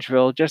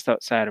Orangeville, just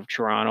outside of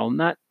Toronto,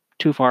 not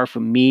too far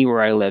from me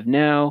where I live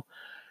now,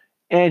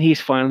 and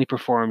he's finally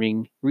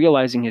performing,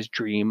 realizing his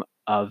dream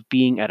of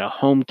being at a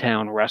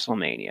hometown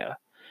WrestleMania.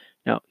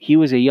 Now, he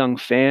was a young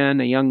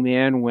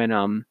man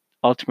when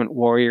Ultimate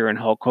Warrior and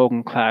Hulk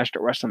Hogan clashed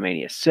at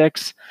WrestleMania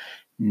 6.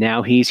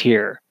 Now he's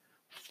here.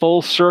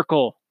 Full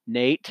circle,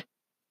 Nate.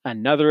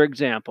 Another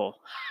example.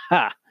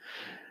 Ha!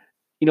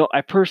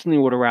 I personally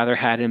would have rather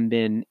had him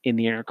been in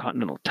the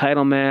Intercontinental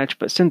title match,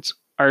 but since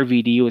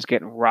RVD was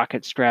getting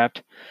rocket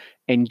strapped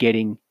and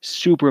getting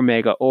super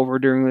mega over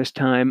during this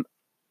time,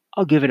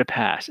 I'll give it a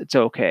pass. It's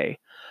okay.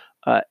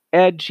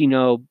 Edge,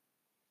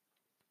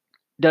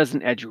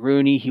 doesn't edge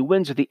Rooney. He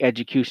wins with the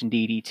Edgecution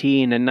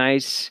DDT in a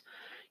nice,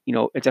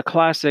 it's a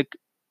classic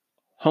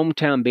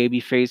hometown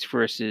babyface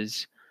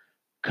versus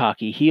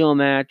cocky heel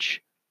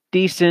match.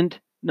 Decent,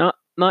 not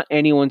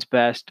anyone's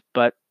best,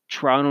 but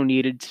Toronto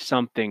needed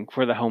something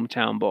for the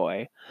hometown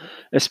boy,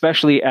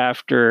 especially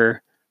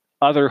after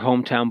other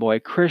hometown boy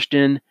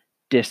Christian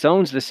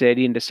disowns the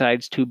city and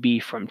decides to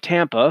be from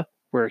Tampa,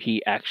 where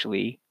he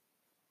actually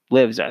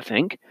lives, I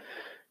think.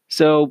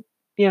 So,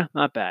 yeah,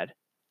 not bad.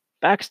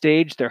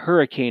 Backstage, the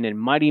Hurricane and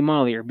Mighty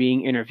Molly are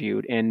being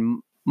interviewed,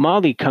 and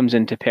Molly comes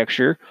into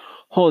picture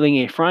holding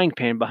a frying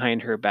pan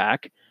behind her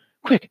back.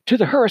 Quick, to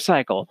the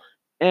Hurricycle!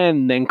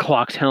 And then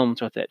clocks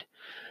Helms with it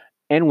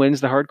and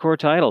wins the hardcore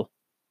title.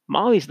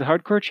 Molly's the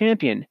hardcore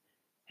champion.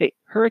 Hey,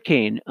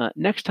 Hurricane,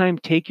 next time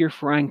take your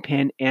frying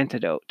pan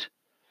antidote.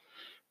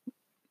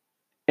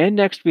 And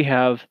next we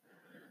have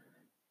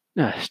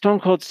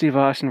Stone Cold Steve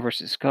Austin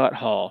versus Scott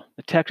Hall,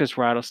 the Texas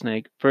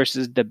Rattlesnake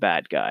versus the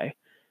Bad Guy.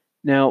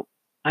 Now,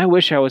 I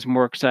wish I was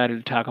more excited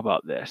to talk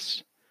about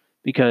this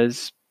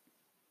because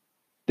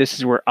this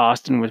is where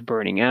Austin was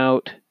burning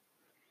out,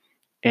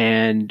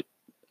 and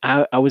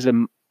I was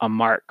a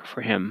mark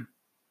for him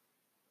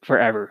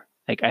forever.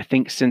 Like, I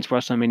think since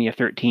WrestleMania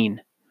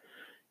 13.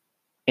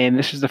 And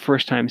this is the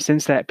first time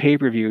since that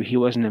pay-per-view he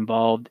wasn't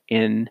involved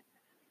in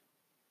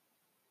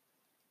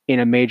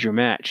a major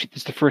match.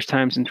 It's the first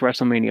time since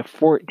WrestleMania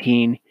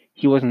 14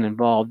 he wasn't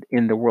involved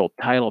in the world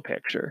title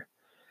picture.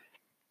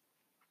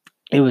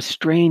 It was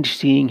strange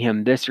seeing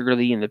him this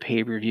early in the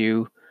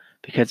pay-per-view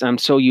because I'm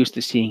so used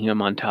to seeing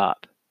him on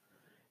top.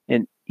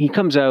 And he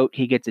comes out,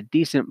 he gets a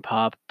decent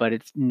pop, but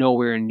it's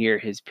nowhere near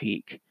his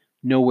peak,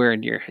 nowhere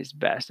near his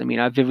best. I mean,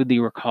 I vividly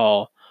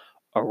recall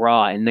a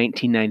Raw in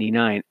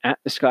 1999 at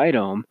the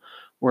Skydome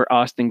where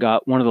Austin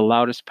got one of the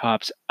loudest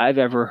pops I've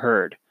ever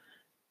heard.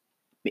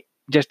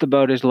 Just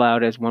about as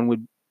loud as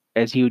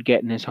he would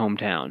get in his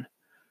hometown.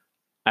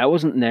 I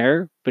wasn't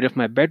there, but if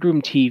my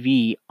bedroom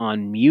TV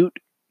on mute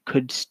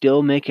could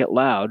still make it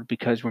loud,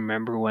 because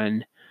remember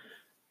when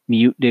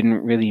mute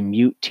didn't really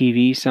mute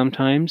TV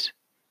sometimes,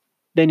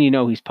 then you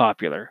know he's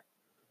popular.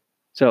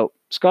 So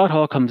Scott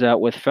Hall comes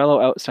out with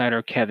fellow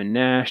outsider Kevin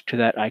Nash to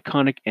that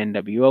iconic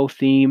NWO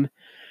theme.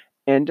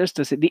 And just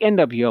to say, the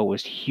NWO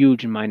was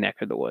huge in my neck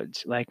of the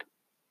woods. Like,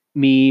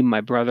 me,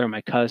 my brother,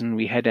 my cousin,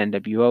 we had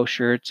NWO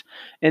shirts,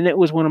 and it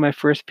was one of my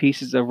first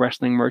pieces of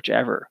wrestling merch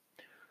ever.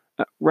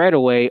 Right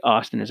away,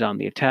 Austin is on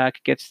the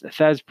attack, gets the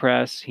Thesz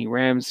press, he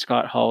rams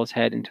Scott Hall's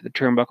head into the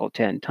turnbuckle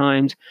 10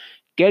 times,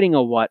 getting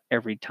a what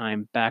every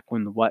time back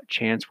when the what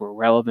chants were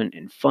relevant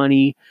and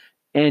funny,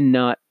 and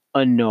not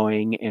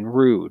annoying and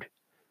rude.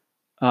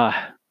 But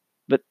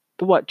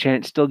the what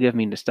chants still give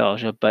me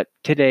nostalgia, but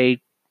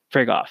today,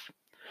 frig off.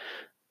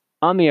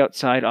 On the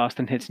outside,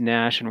 Austin hits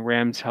Nash and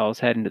rams Hall's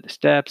head into the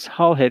steps.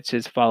 Hall hits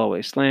his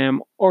follow-away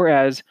slam, or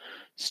as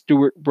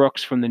Stuart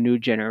Brooks from the New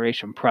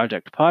Generation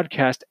Project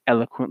podcast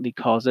eloquently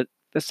calls it,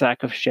 the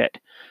sack of shit.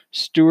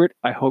 Stuart,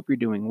 I hope you're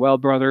doing well,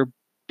 brother.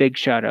 Big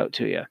shout out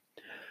to you.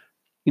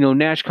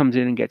 Nash comes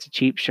in and gets a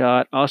cheap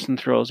shot. Austin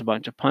throws a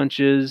bunch of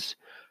punches,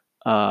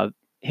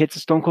 hits a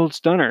Stone Cold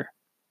Stunner.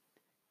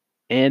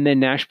 And then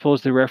Nash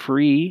pulls the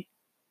referee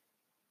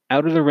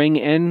out of the ring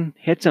and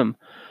hits him.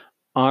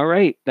 All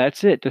right,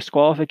 that's it.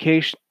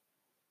 Disqualification.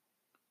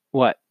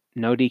 What?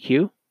 No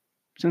DQ?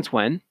 Since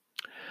when?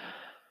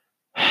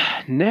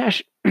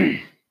 Nash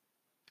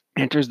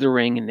enters the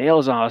ring and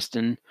nails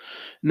Austin,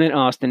 and then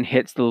Austin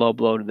hits the low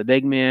blow to the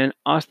big man.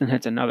 Austin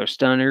hits another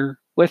stunner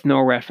with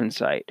no ref in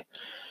sight.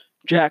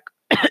 Jack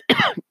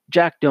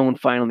Doan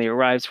finally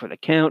arrives for the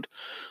count,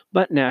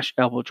 but Nash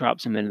elbow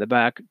drops him into the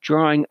back,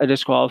 drawing a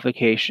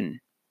disqualification.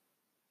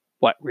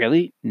 What,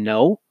 really?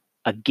 No?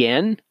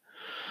 Again?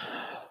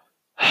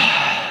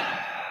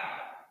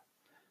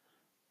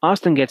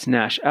 Austin gets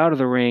Nash out of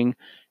the ring,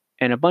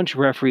 and a bunch of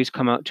referees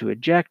come out to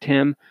eject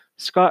him.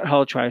 Scott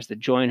Hall tries to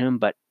join him,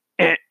 but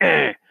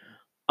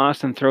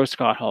Austin throws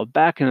Scott Hall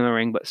back into the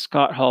ring, but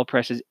Scott Hall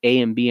presses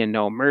A and B and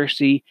no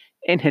mercy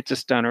and hits a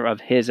stunner of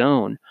his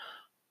own.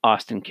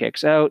 Austin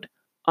kicks out.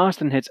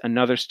 Austin hits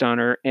another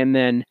stunner, and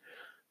then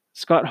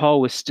Scott Hall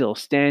was still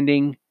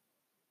standing,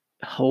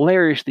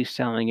 hilariously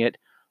selling it.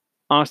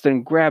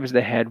 Austin grabs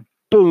the head.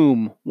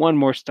 Boom! One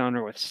more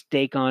stunner with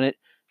steak on it,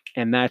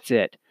 and that's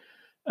it.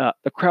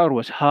 The crowd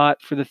was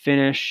hot for the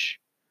finish,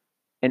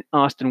 and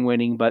Austin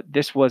winning, but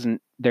this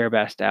wasn't their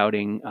best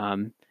outing.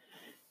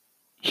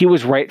 He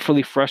was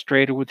rightfully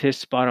frustrated with his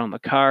spot on the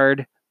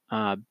card,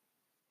 and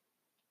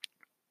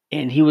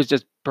he was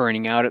just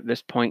burning out at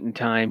this point in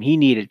time. He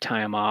needed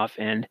time off,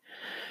 and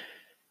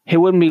it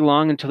wouldn't be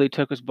long until he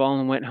took his ball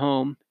and went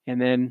home.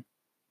 And then,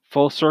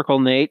 full circle,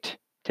 Nate,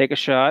 take a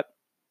shot.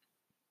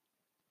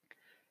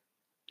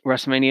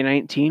 WrestleMania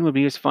 19 would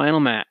be his final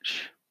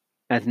match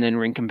as an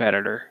in-ring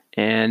competitor.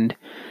 And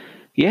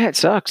yeah, it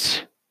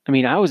sucks. I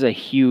mean, I was a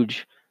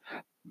huge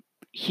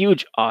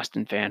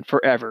Austin fan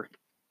forever.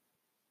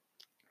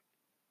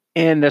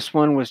 And this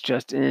one was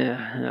just,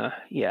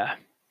 yeah,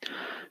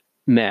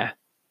 meh.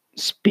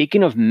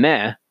 Speaking of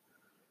meh,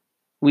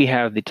 we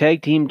have the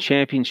Tag Team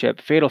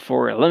Championship Fatal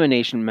 4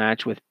 elimination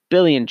match with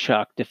Billy and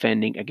Chuck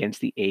defending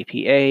against the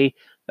APA,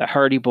 the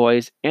Hardy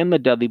Boys, and the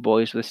Dudley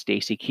Boys with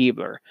Stacy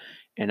Keibler.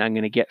 And I'm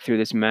going to get through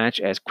this match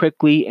as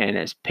quickly and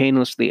as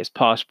painlessly as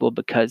possible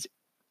because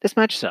this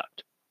match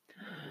sucked.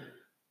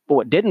 But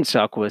what didn't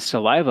suck was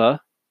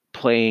Saliva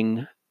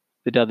playing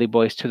the Dudley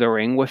Boys to the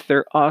ring with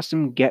their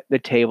awesome Get the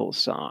Tables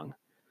song,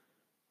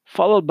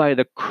 followed by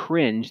the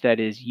cringe that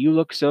is You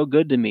Look So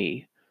Good to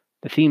Me,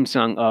 the theme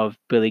song of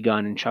Billy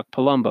Gunn and Chuck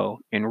Palumbo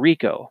and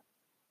Rico.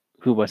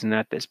 who wasn't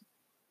at this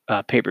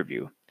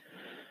pay-per-view.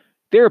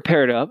 They were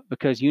paired up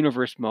because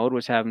Universe Mode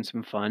was having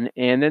some fun,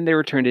 and then they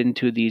were turned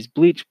into these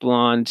bleach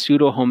blonde,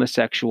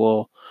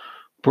 pseudo-homosexual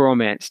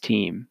bromance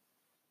team.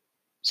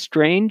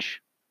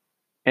 Strange,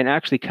 and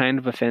actually kind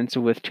of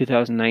offensive with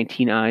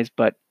 2019 eyes,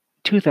 but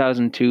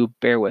 2002,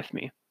 bear with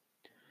me.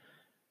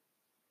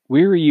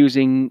 We were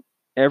using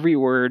every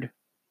word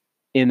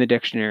in the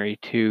dictionary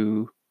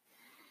to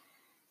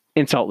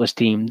insult this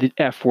team. The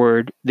F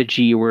word, the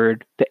G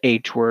word, the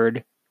H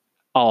word,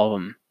 all of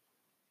them.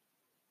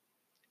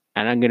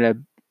 And I'm going to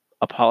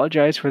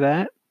apologize for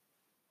that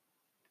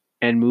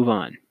and move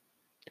on.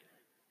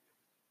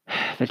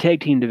 The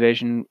tag team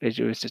division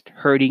was just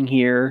hurting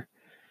here,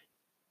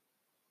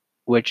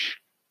 which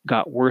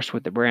got worse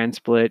with the brand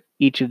split.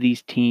 Each of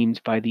these teams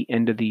by the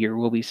end of the year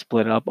will be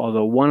split up,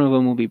 although one of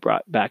them will be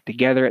brought back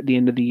together at the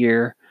end of the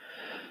year.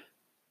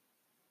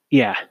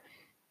 Yeah.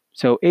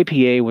 So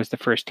APA was the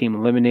first team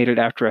eliminated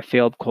after a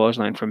failed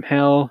clothesline from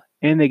Hell,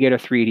 and they get a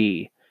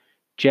 3D.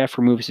 Jeff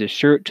removes his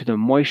shirt to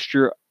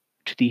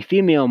the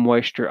female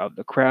moisture of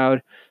the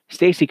crowd.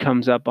 Stacy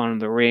comes up on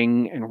the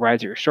ring and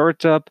rides her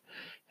shorts up,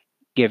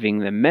 giving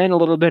the men a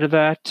little bit of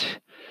that,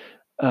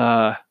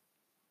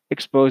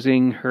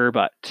 exposing her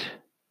butt.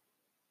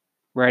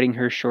 Riding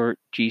her short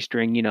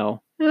G-string,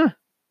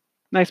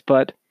 nice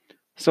butt.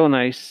 So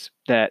nice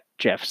that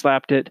Jeff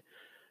slapped it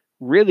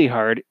really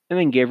hard and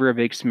then gave her a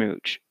big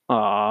smooch.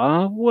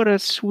 Aw, what a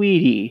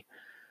sweetie.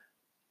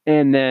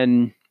 And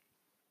then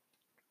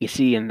you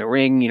see in the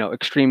ring,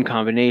 extreme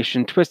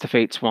combination, twist of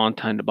fate,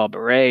 swanton to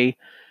Bubba Ray.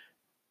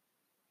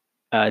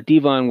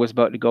 Devon was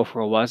about to go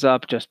for a was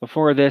up just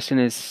before this and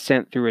is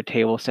sent through a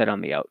table set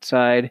on the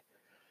outside.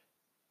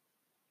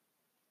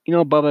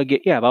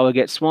 Bubba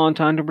gets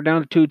swanton, and we're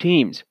down to two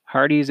teams.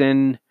 Hardy's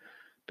and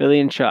Billy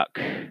and Chuck.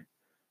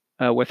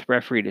 With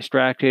referee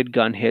distracted,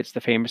 Gunn hits the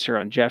Famouser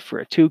on Jeff for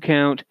a 2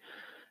 count.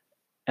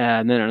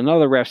 And then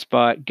another ref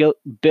spot,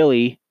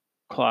 Billy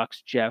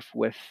clocks Jeff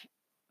with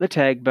the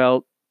tag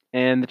belt,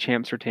 and the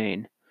champs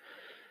retain.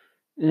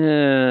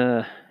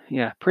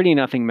 Pretty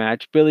nothing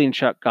match. Billy and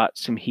Chuck got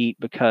some heat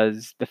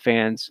because the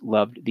fans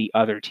loved the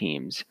other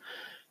teams.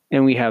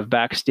 And we have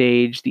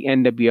backstage the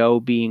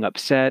NWO being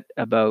upset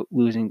about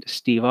losing to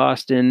Steve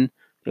Austin.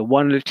 They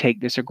wanted to take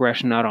this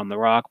aggression out on The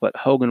Rock, but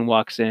Hogan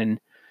walks in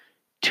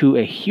to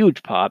a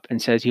huge pop and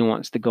says he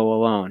wants to go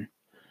alone.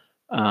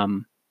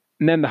 And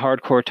then the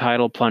hardcore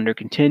title plunder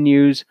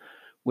continues,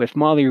 with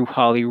Molly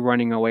Holly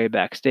running away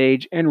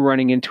backstage and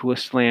running into a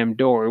slammed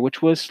door,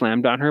 which was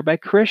slammed on her by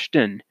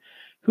Christian,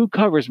 who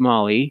covers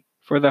Molly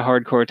for the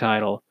hardcore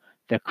title.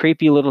 The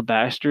creepy little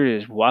bastard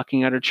is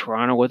walking out of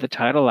Toronto with the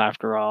title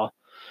after all.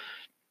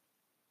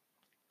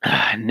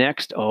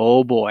 Next,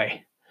 oh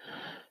boy.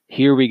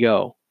 Here we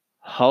go.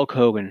 Hulk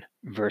Hogan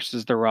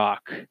versus The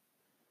Rock.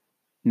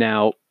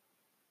 Now,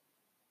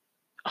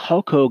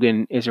 Hulk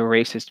Hogan is a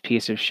racist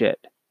piece of shit.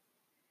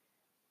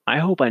 I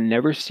hope I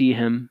never see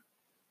him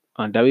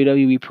on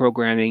WWE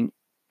programming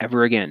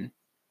ever again,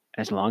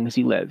 as long as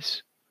he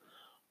lives.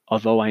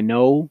 Although I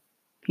know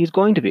he's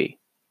going to be,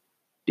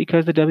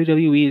 because the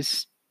WWE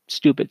is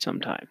stupid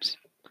sometimes.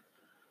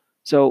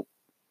 So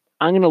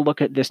I'm going to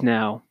look at this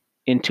now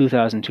in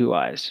 2002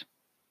 eyes.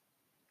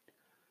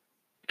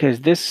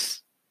 Because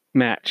this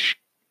match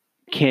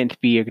can't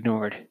be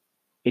ignored.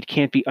 It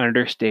can't be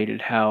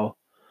understated how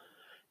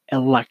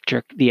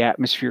electric the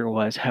atmosphere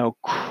was, how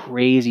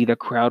crazy the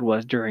crowd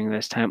was during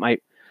this time.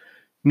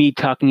 Me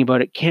talking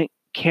about it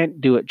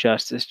can't do it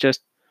justice.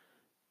 Just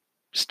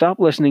stop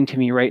listening to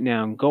me right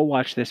now and go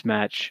watch this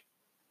match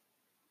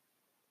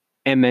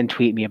and then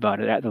tweet me about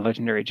it at the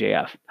legendary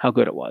JF, how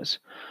good it was.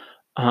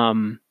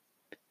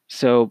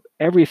 So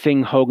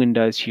everything Hogan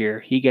does here,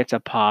 he gets a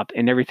pop,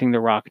 and everything The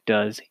Rock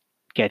does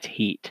gets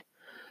heat.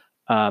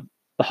 The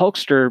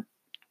Hulkster,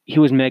 he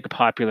was mega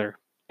popular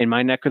in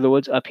my neck of the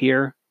woods up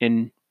here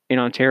in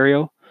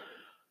Ontario.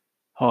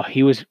 Oh,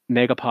 he was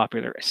mega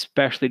popular,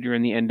 especially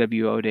during the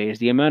NWO days.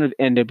 The amount of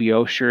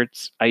NWO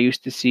shirts I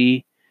used to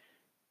see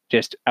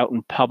just out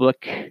in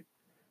public,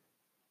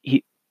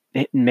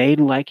 it made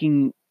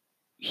liking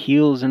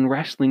heels and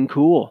wrestling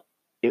cool.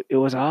 It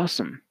was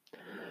awesome.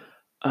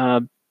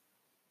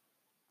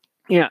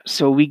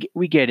 So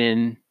we get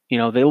in,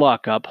 they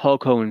lock up.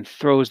 Hulk Hogan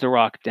throws The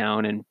Rock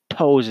down and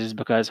poses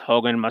because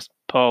Hogan must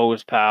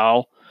pose,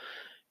 pal.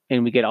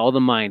 And we get all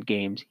the mind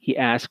games. He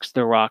asks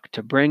The Rock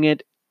to bring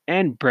it,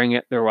 and bring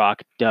it The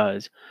Rock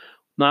does,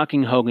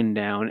 knocking Hogan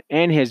down,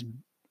 and his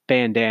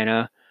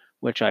bandana,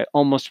 which I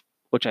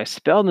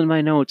spelled in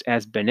my notes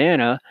as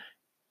banana.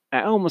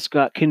 I almost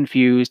got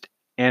confused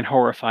and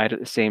horrified at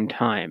the same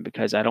time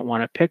because I don't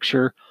want to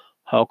picture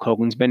Hulk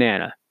Hogan's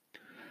banana.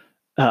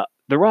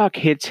 The Rock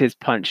hits his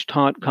punch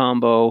taunt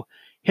combo,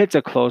 hits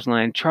a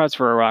clothesline, tries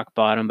for a rock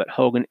bottom, but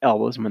Hogan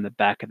elbows him in the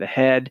back of the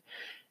head.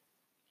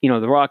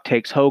 The Rock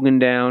takes Hogan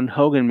down.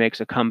 Hogan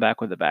makes a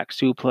comeback with a back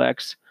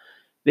suplex.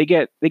 They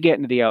get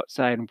into the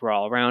outside and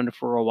brawl around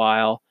for a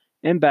while.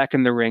 And back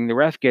in the ring, the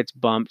ref gets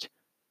bumped,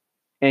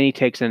 and he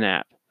takes a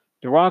nap.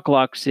 The Rock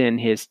locks in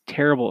his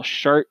terrible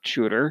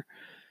sharpshooter,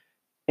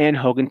 and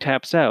Hogan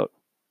taps out,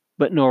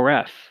 but no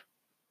ref.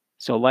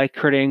 So like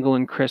Kurt Angle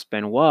and Chris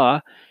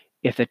Benoit,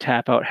 if the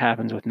tap out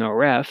happens with no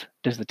ref,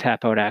 does the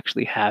tap out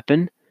actually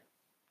happen?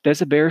 Does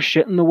the bear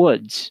shit in the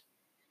woods?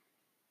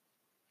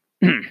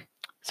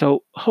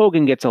 So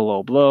Hogan gets a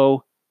low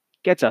blow,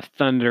 gets a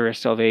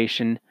thunderous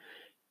ovation.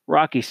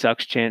 Rocky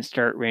sucks chants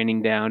start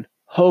raining down.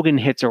 Hogan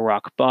hits a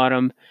rock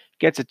bottom,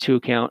 gets a 2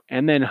 count,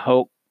 and then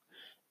Hogan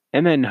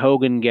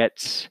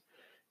gets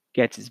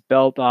his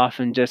belt off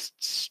and just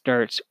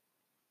starts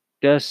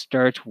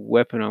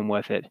whipping him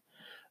with it.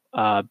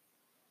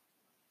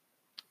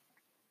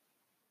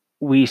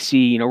 We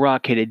see,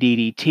 Rock hit a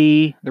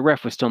DDT. The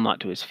ref was still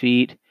not to his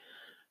feet.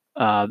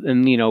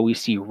 And, we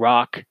see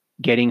Rock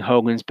getting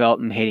Hogan's belt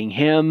and hitting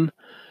him.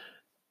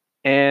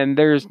 And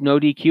there's no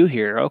DQ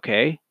here.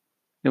 Okay.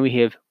 Then we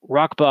have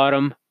rock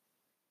bottom.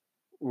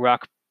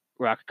 Rock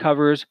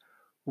covers.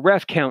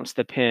 Ref counts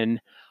the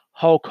pin.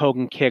 Hulk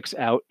Hogan kicks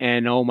out.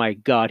 And oh my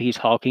God, he's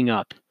hulking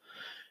up.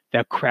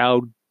 The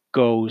crowd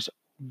goes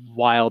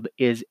wild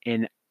is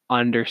an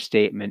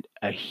understatement.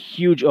 A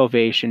huge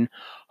ovation.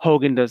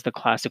 Hogan does the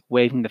classic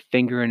waving the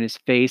finger in his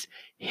face,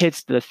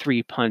 hits the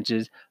 3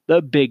 punches,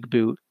 the big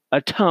boot,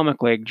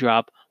 atomic leg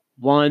drop.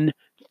 1,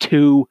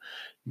 2,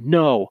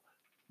 no.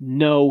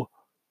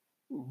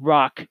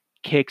 Rock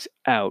kicks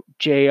out.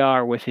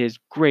 JR with his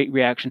great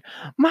reaction.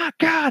 My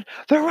God,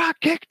 the Rock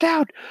kicked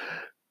out.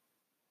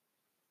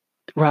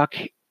 Rock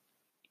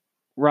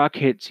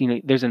hits,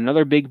 there's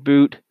another big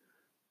boot.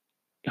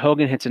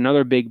 Hogan hits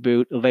another big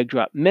boot, a leg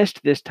drop,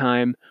 missed this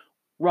time,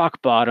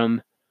 rock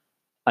bottom,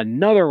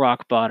 another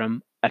rock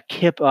bottom, a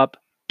kip up,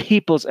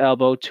 people's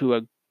elbow to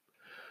a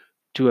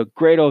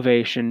great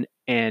ovation,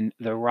 and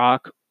The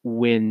Rock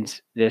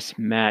wins this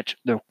match.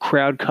 The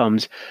crowd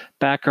comes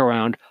back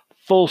around,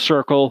 full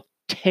circle,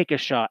 take a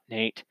shot,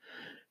 Nate,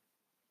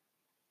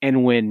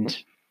 and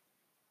wins.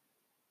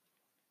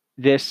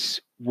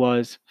 This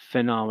was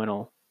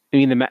phenomenal. I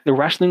mean, the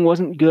wrestling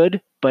wasn't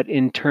good, but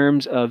in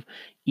terms of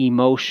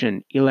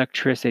emotion,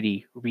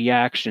 electricity,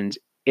 reactions,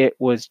 it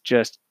was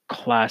just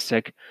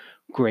classic,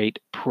 great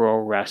pro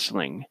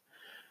wrestling.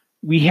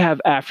 We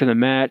have, after the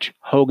match,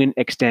 Hogan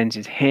extends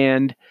his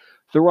hand,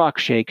 The Rock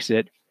shakes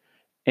it,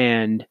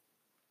 and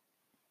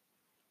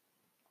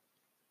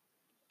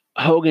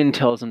Hogan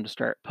tells him to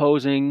start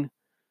posing.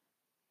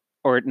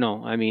 Or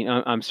no, I mean,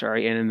 I'm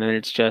sorry. And then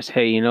it's just,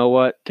 hey, you know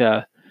what?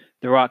 The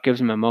Rock gives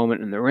him a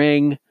moment in the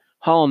ring.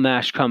 Hall and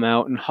Nash come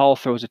out, and Hall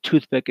throws a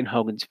toothpick in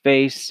Hogan's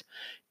face.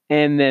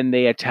 And then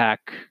they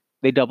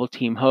double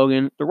team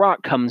Hogan. The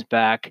Rock comes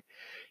back.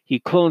 He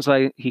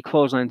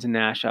clotheslines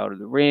Nash out of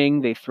the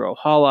ring. They throw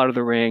Hall out of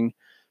the ring.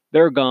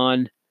 They're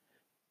gone.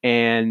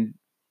 And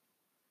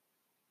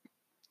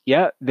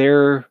yeah,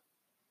 they're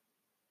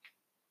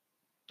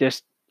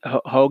just,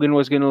 Hogan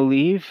was going to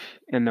leave,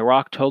 and The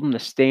Rock told him to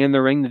stay in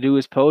the ring to do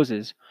his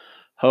poses.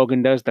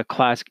 Hogan does the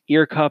classic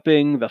ear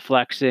cupping, the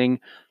flexing.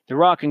 The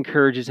Rock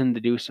encourages him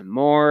to do some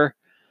more.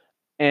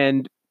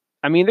 And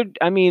I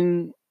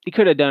mean, he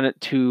could have done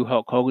it to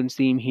Hulk Hogan's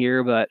theme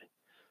here, but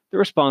the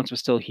response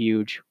was still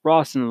huge.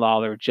 Ross and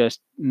Lawler just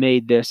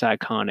made this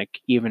iconic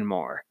even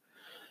more.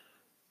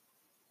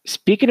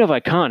 Speaking of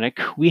iconic,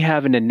 we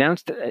have an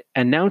announced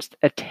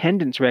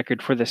attendance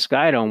record for the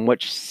Skydome,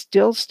 which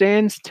still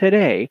stands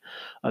today,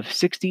 of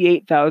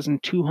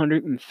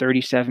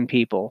 68,237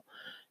 people.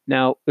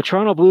 Now, the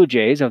Toronto Blue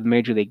Jays of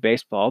Major League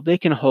Baseball, they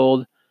can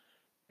hold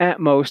at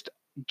most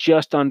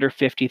just under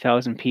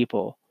 50,000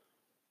 people,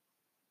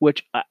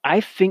 which I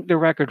think the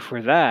record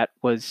for that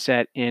was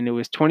set in, it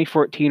was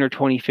 2014 or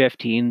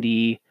 2015,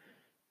 the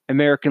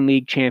American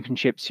League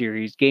Championship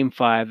Series, Game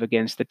 5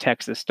 against the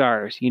Texas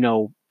Stars.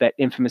 That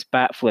infamous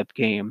bat flip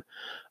game.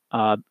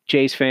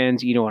 Jays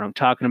fans, you know what I'm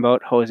talking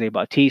about. Jose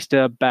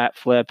Bautista, bat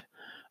flip.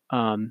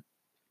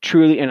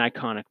 Truly an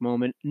iconic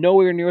moment.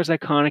 Nowhere near as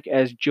iconic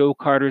as Joe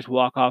Carter's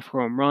walk-off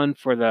home run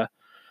for the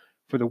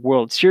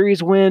World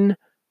Series win,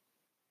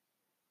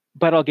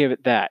 but I'll give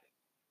it that.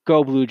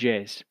 Go Blue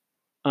Jays.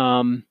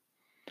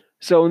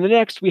 So in the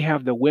next, we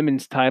have the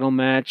women's title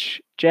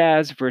match,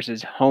 Jazz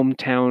versus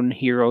hometown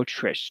hero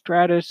Trish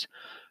Stratus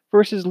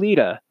versus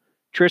Lita.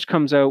 Trish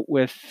comes out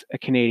with a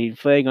Canadian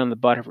flag on the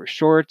butt of her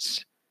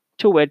shorts,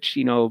 to which,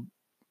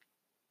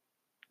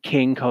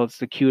 King calls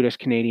the cutest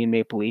Canadian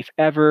maple leaf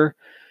ever.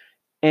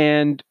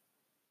 And,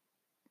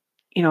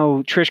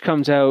 Trish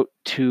comes out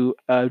to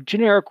a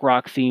generic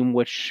rock theme,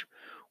 which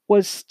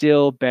was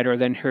still better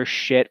than her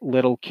shit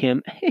Little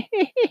Kim.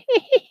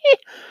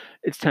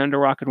 It's time to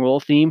rock and roll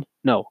theme.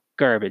 No,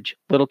 garbage.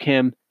 Little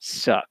Kim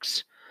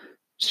sucks.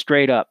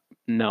 Straight up,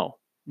 no.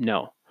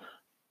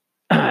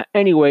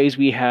 Anyways,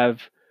 we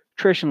have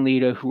Trish and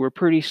Lita, who were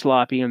pretty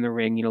sloppy in the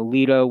ring.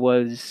 Lita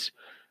was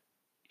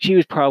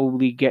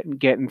probably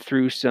getting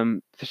through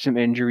some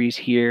injuries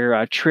here.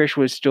 Trish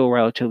was still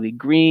relatively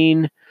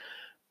green.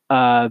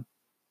 There's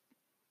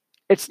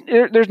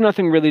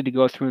nothing really to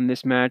go through in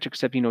this match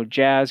except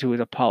Jazz, who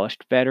is a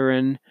polished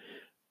veteran,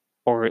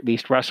 or at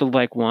least wrestled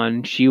like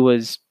one. She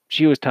was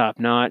top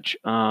notch.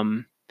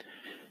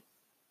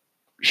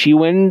 She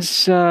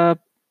wins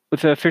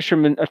with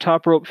a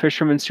top rope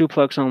fisherman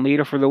suplex on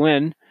Lita for the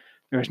win.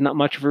 There's not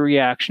much of a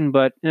reaction,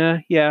 but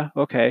yeah,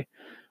 okay.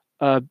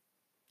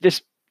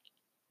 This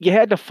you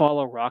had to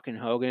follow Rock and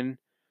Hogan.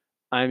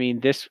 I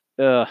mean, this.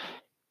 I'm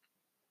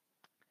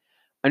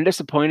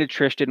disappointed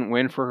Trish didn't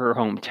win for her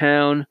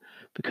hometown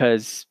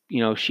because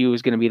she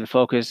was going to be the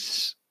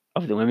focus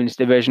of the women's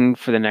division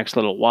for the next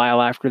little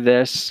while after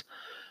this.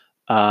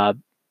 Yeah,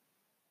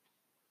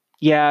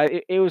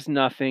 it was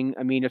nothing.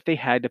 I mean, if they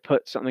had to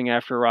put something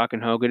after Rock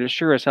and Hogan, it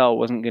sure as hell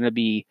wasn't going to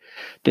be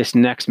this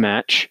next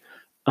match.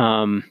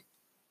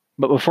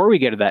 But before we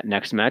get to that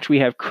next match, we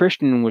have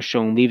Christian was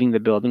shown leaving the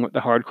building with the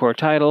hardcore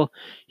title.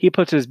 He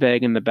puts his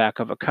bag in the back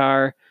of a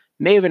car.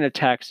 Maven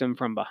attacks him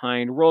from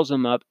behind, rolls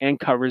him up, and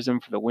covers him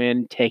for the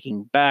win,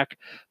 taking back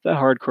the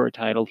hardcore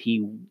title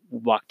he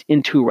walked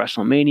into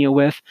WrestleMania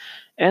with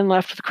and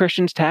left with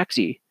Christian's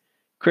taxi.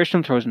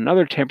 Christian throws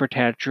another temper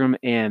tantrum,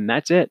 and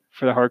that's it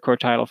for the hardcore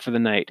title for the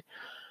night.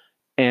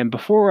 And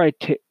before I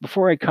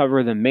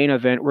cover the main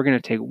event, we're going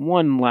to take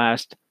one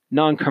last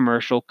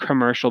non-commercial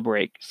commercial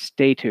break.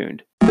 Stay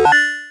tuned.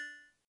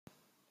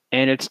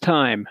 And it's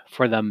time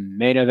for the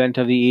main event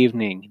of the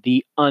evening,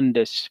 the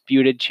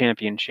Undisputed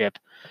Championship.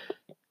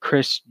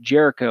 Chris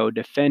Jericho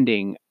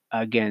defending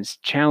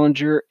against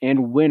challenger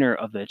and winner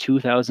of the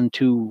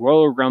 2002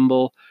 Royal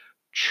Rumble,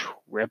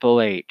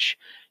 Triple H.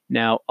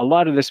 Now, a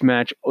lot of this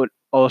match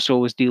also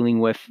was dealing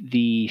with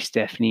the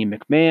Stephanie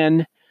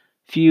McMahon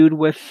feud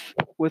with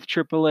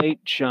Triple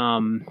H.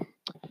 After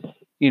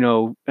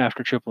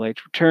Triple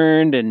H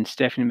returned and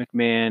Stephanie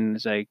McMahon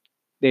is like,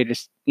 they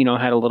just,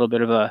 had a little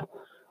bit of a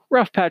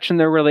rough patch in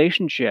their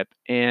relationship.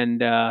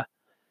 And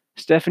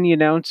Stephanie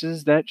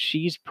announces that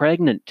she's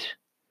pregnant.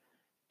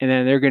 And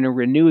then they're going to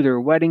renew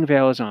their wedding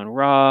vows on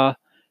Raw.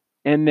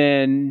 And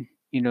then,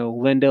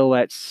 Linda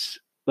lets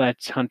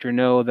Hunter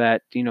know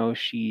that,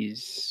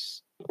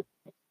 she's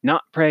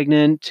not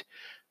pregnant.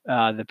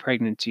 The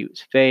pregnancy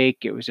was fake.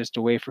 It was just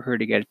a way for her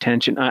to get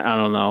attention. I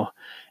don't know.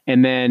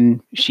 And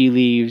then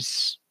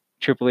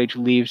Triple H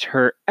leaves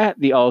her at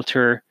the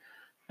altar.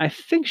 I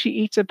think she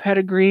eats a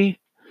pedigree.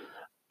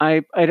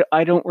 I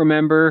don't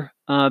remember.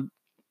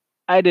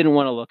 I didn't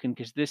want to look in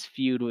because this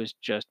feud was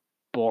just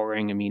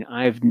boring. I mean,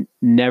 I've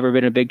never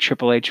been a big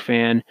Triple H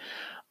fan.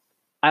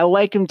 I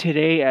like him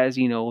today as,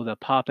 the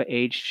Papa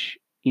H,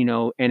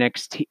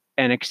 NXT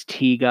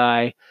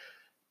guy.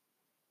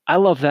 I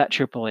love that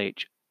Triple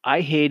H.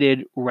 I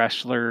hated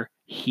wrestler,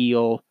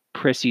 heel,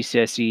 prissy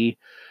sissy,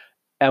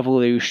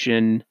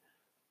 evolution,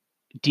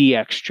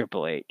 DX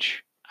Triple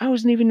H. I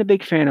wasn't even a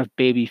big fan of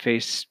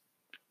babyface.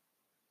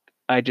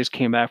 I just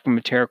came back from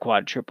a Terror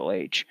Quad Triple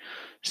H.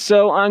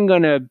 So I'm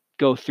going to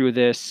go through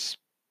this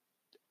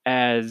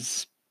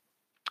as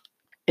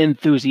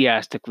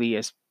enthusiastically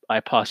as I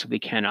possibly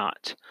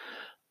cannot.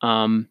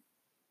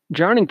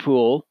 Drowning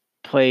Pool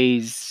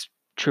plays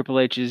Triple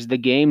H's The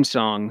Game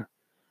song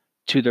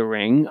to the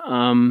ring.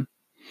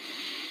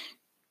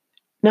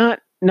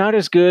 Not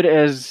as good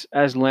as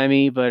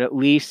Lemmy, but at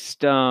least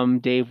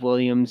Dave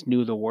Williams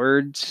knew the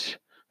words,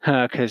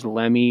 because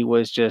Lemmy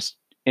was just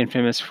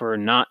infamous for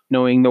not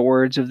knowing the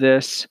words of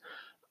this.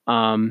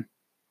 The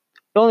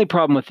only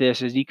problem with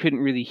this is you couldn't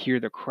really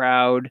hear the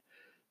crowd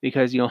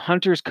because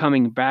Hunter's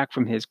coming back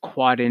from his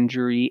quad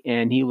injury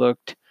and he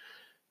looked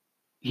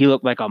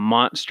like a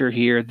monster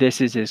here.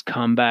 This is his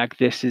comeback.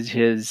 This is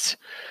his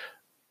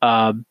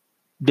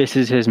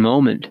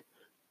moment.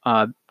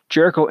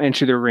 Jericho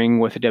entered the ring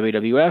with the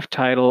WWF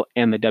title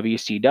and the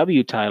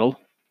WCW title,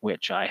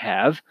 which I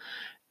have,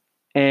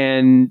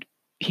 and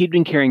he'd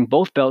been carrying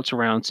both belts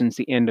around since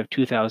the end of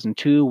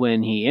 2002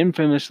 when he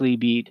infamously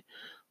beat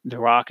The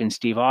Rock and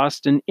Steve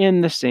Austin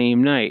in the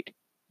same night.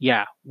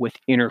 Yeah, with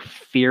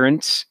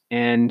interference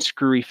and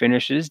screwy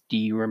finishes. Do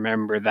you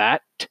remember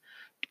that,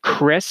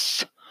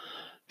 Chris?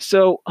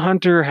 So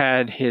Hunter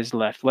had his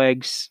left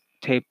legs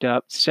taped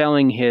up,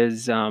 selling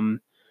his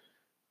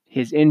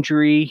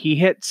injury. He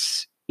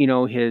hits,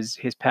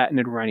 his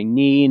patented running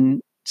knee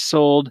and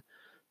sold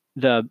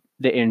the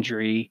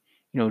injury.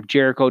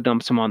 Jericho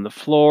dumps him on the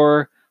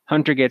floor.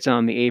 Hunter gets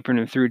on the apron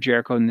and threw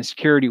Jericho in the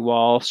security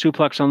wall.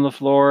 Suplex on the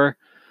floor.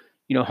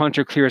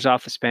 Hunter clears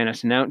off the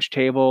Spanish announce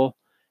table.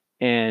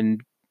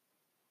 And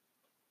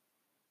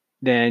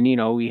then,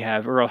 we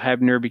have Earl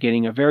Hebner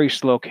beginning a very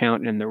slow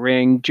count in the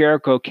ring.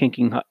 Jericho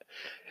kicking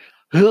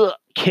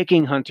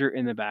Hunter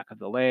in the back of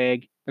the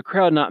leg. The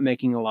crowd not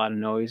making a lot of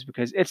noise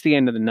because it's the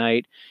end of the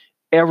night.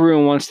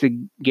 Everyone wants to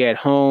get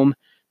home.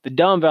 The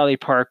Don Valley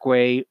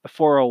Parkway, the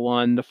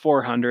 401, the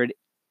 400,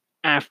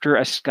 after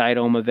a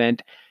Skydome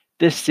event.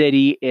 This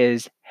city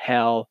is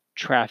hell.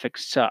 Traffic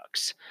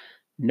sucks.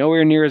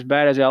 Nowhere near as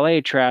bad as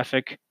LA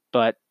traffic,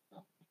 but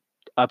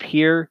up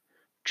here,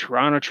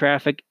 Toronto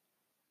traffic,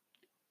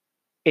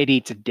 it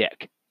eats a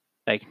dick.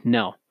 Like,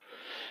 no.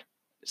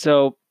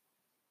 So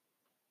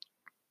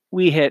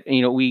we hit,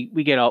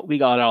 we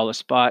got all the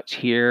spots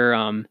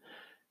here.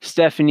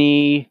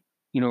 Stephanie,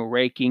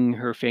 raking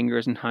her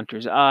fingers in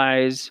Hunter's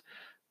eyes.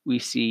 We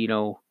see,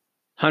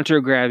 Hunter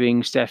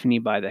grabbing Stephanie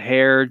by the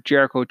hair.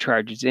 Jericho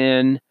charges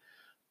in.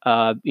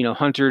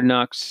 Hunter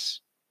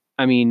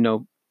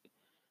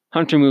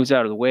Hunter moves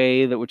out of the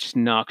way, which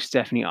knocks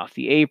Stephanie off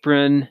the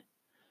apron.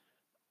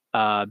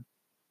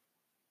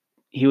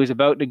 He was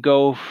about to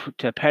go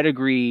to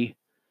pedigree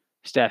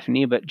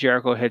Stephanie, but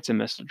Jericho hits a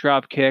missile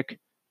drop kick,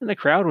 and the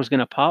crowd was going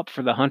to pop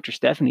for the Hunter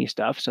Stephanie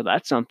stuff, so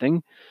that's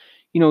something.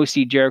 We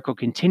see Jericho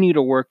continue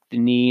to work the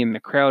knee, and the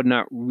crowd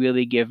not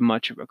really give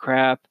much of a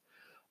crap.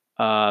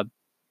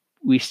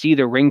 We see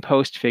the ring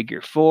post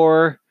figure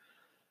 4.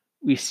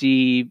 We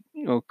see,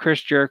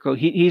 Chris Jericho.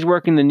 He's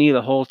working the knee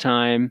the whole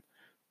time.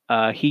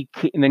 And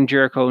then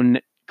Jericho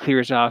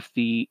clears off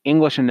the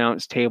English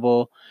announce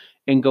table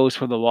and goes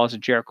for the walls of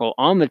Jericho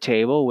on the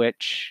table,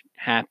 which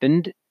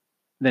happened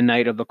the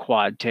night of the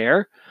quad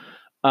tear.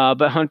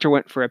 But Hunter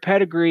went for a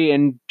pedigree,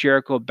 and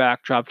Jericho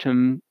backdropped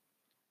him,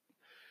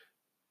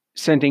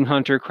 sending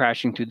Hunter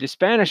crashing to the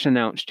Spanish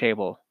announce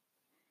table.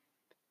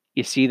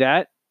 You see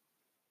that?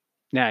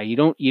 Now, you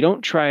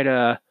don't try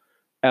to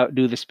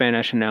outdo the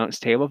Spanish announce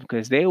table,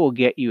 because they will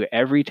get you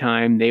every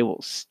time. They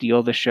will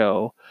steal the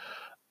show.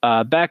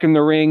 Back in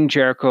the ring,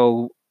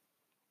 Jericho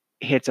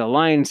hits a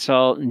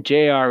Lionsault, and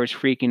JR is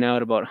freaking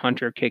out about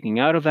Hunter kicking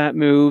out of that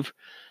move.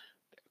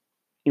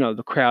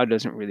 The crowd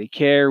doesn't really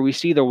care. We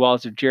see the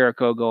walls of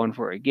Jericho going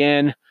for it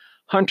again.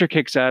 Hunter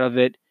kicks out of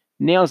it,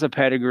 nails a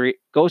pedigree,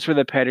 goes for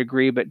the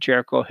pedigree, but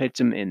Jericho hits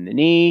him in the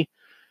knee.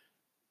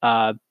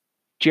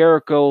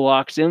 Jericho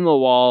locks in the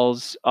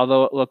walls,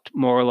 although it looked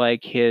more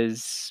like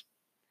his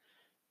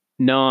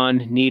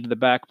non-knee to the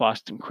back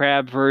Boston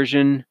Crab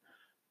version.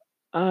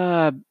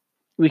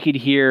 We could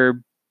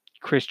hear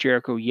Chris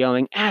Jericho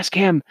yelling, "Ask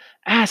him!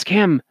 Ask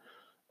him!"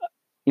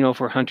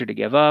 For Hunter to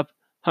give up.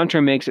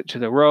 Hunter makes it to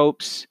the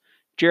ropes.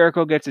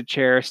 Jericho gets a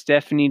chair.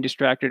 Stephanie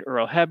distracted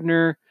Earl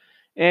Hebner.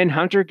 And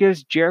Hunter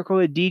gives Jericho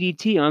a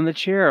DDT on the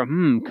chair.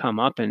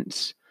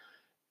 Comeuppance.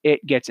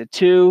 It gets a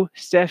 2.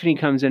 Stephanie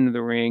comes into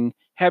the ring.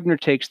 Hebner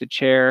takes the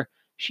chair.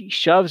 She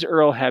shoves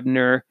Earl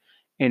Hebner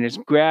and is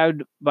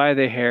grabbed by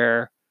the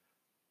hair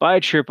by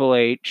Triple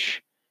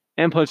H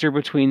and puts her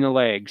between the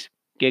legs.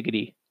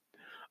 Giggity.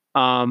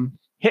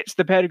 Hits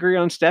the pedigree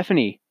on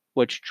Stephanie,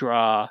 which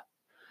draws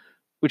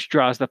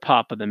the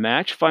pop of the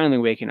match, finally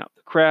waking up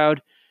the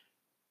crowd.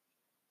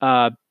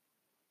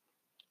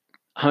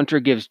 Hunter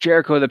gives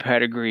Jericho the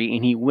pedigree,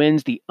 and he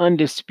wins the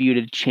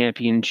undisputed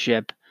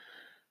championship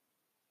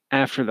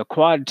after the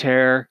quad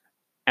tear,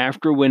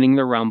 after winning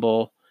the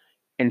Rumble.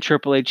 And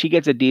Triple H, he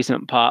gets a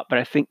decent pop, but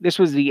I think this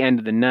was the end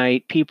of the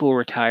night. People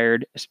were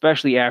tired,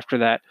 especially after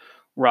that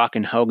Rock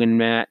and Hogan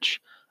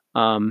match.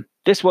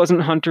 This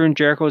wasn't Hunter and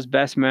Jericho's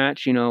best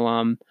match.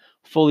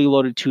 Fully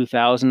Loaded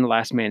 2000,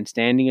 Last Man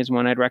Standing is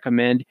one I'd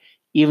recommend.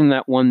 Even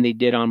that one they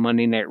did on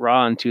Monday Night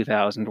Raw in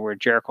 2000, where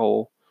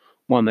Jericho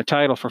won the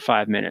title for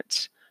 5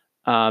 minutes.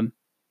 JR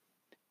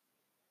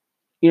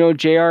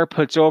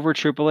puts over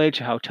Triple H,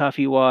 how tough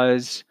he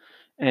was,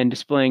 and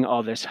displaying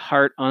all this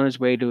heart on his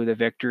way to the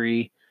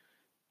victory.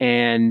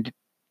 And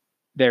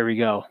there we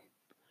go.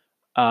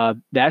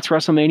 That's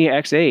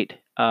WrestleMania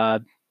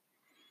X8.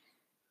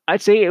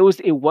 I'd say it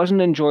was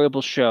an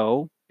enjoyable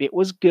show. It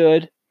was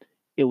good.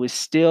 It was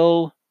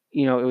still,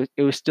 it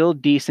was still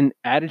decent.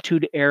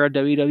 Attitude Era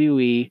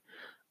WWE.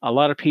 A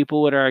lot of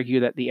people would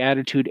argue that the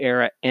Attitude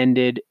Era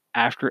ended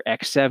after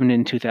X7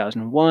 in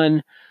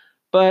 2001,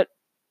 but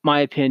my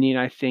opinion,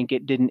 I think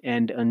it didn't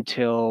end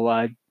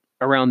until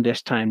around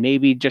this time,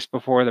 maybe just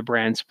before the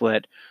brand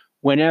split,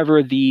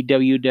 whenever the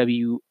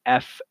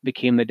WWF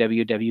became the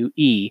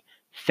WWE.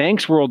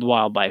 Thanks, World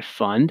Wildlife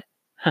Fund.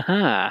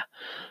 Haha.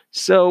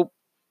 So,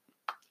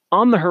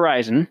 on the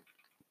horizon,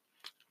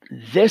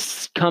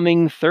 this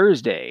coming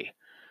Thursday,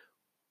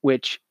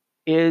 which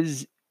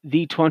is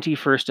the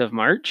 21st of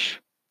March,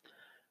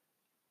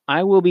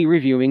 I will be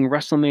reviewing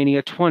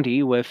WrestleMania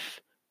 20 with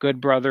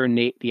good brother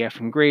Nate the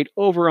Effing Great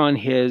over on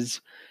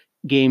his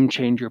Game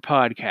Changer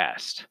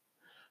podcast.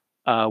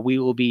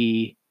 We'll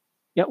be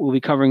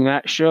covering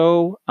that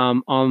show.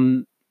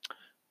 On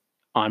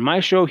my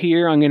show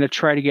here, I'm going to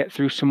try to get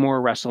through some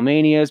more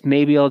WrestleManias.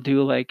 Maybe I'll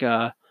do like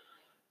a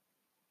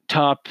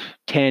top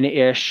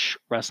 10-ish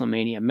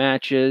WrestleMania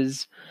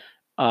matches.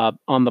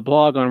 On the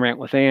blog on Rant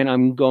with Ann,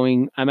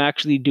 I'm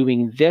actually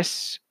doing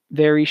this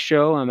very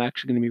show. I'm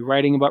actually going to be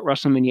writing about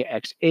WrestleMania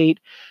X8,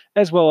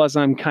 as well as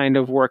I'm kind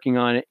of working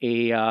on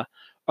a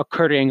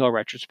Kurt Angle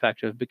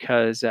retrospective,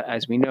 because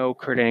as we know,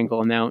 Kurt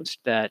Angle announced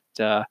that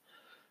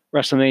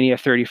WrestleMania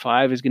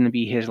 35 is going to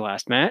be his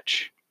last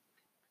match.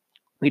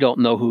 We don't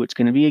know who it's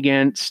going to be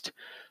against.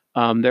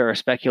 There are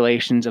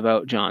speculations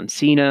about John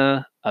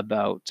Cena,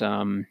 about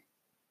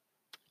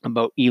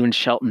even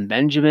Shelton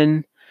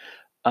Benjamin.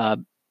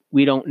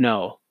 We don't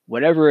know.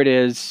 Whatever it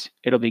is,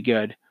 it'll be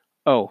good.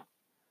 Oh,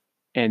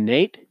 and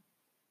Nate?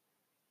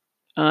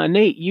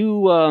 Nate,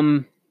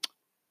 you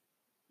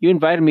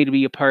invited me to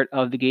be a part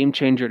of the Game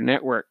Changer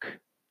Network.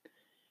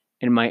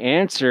 And my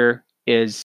answer is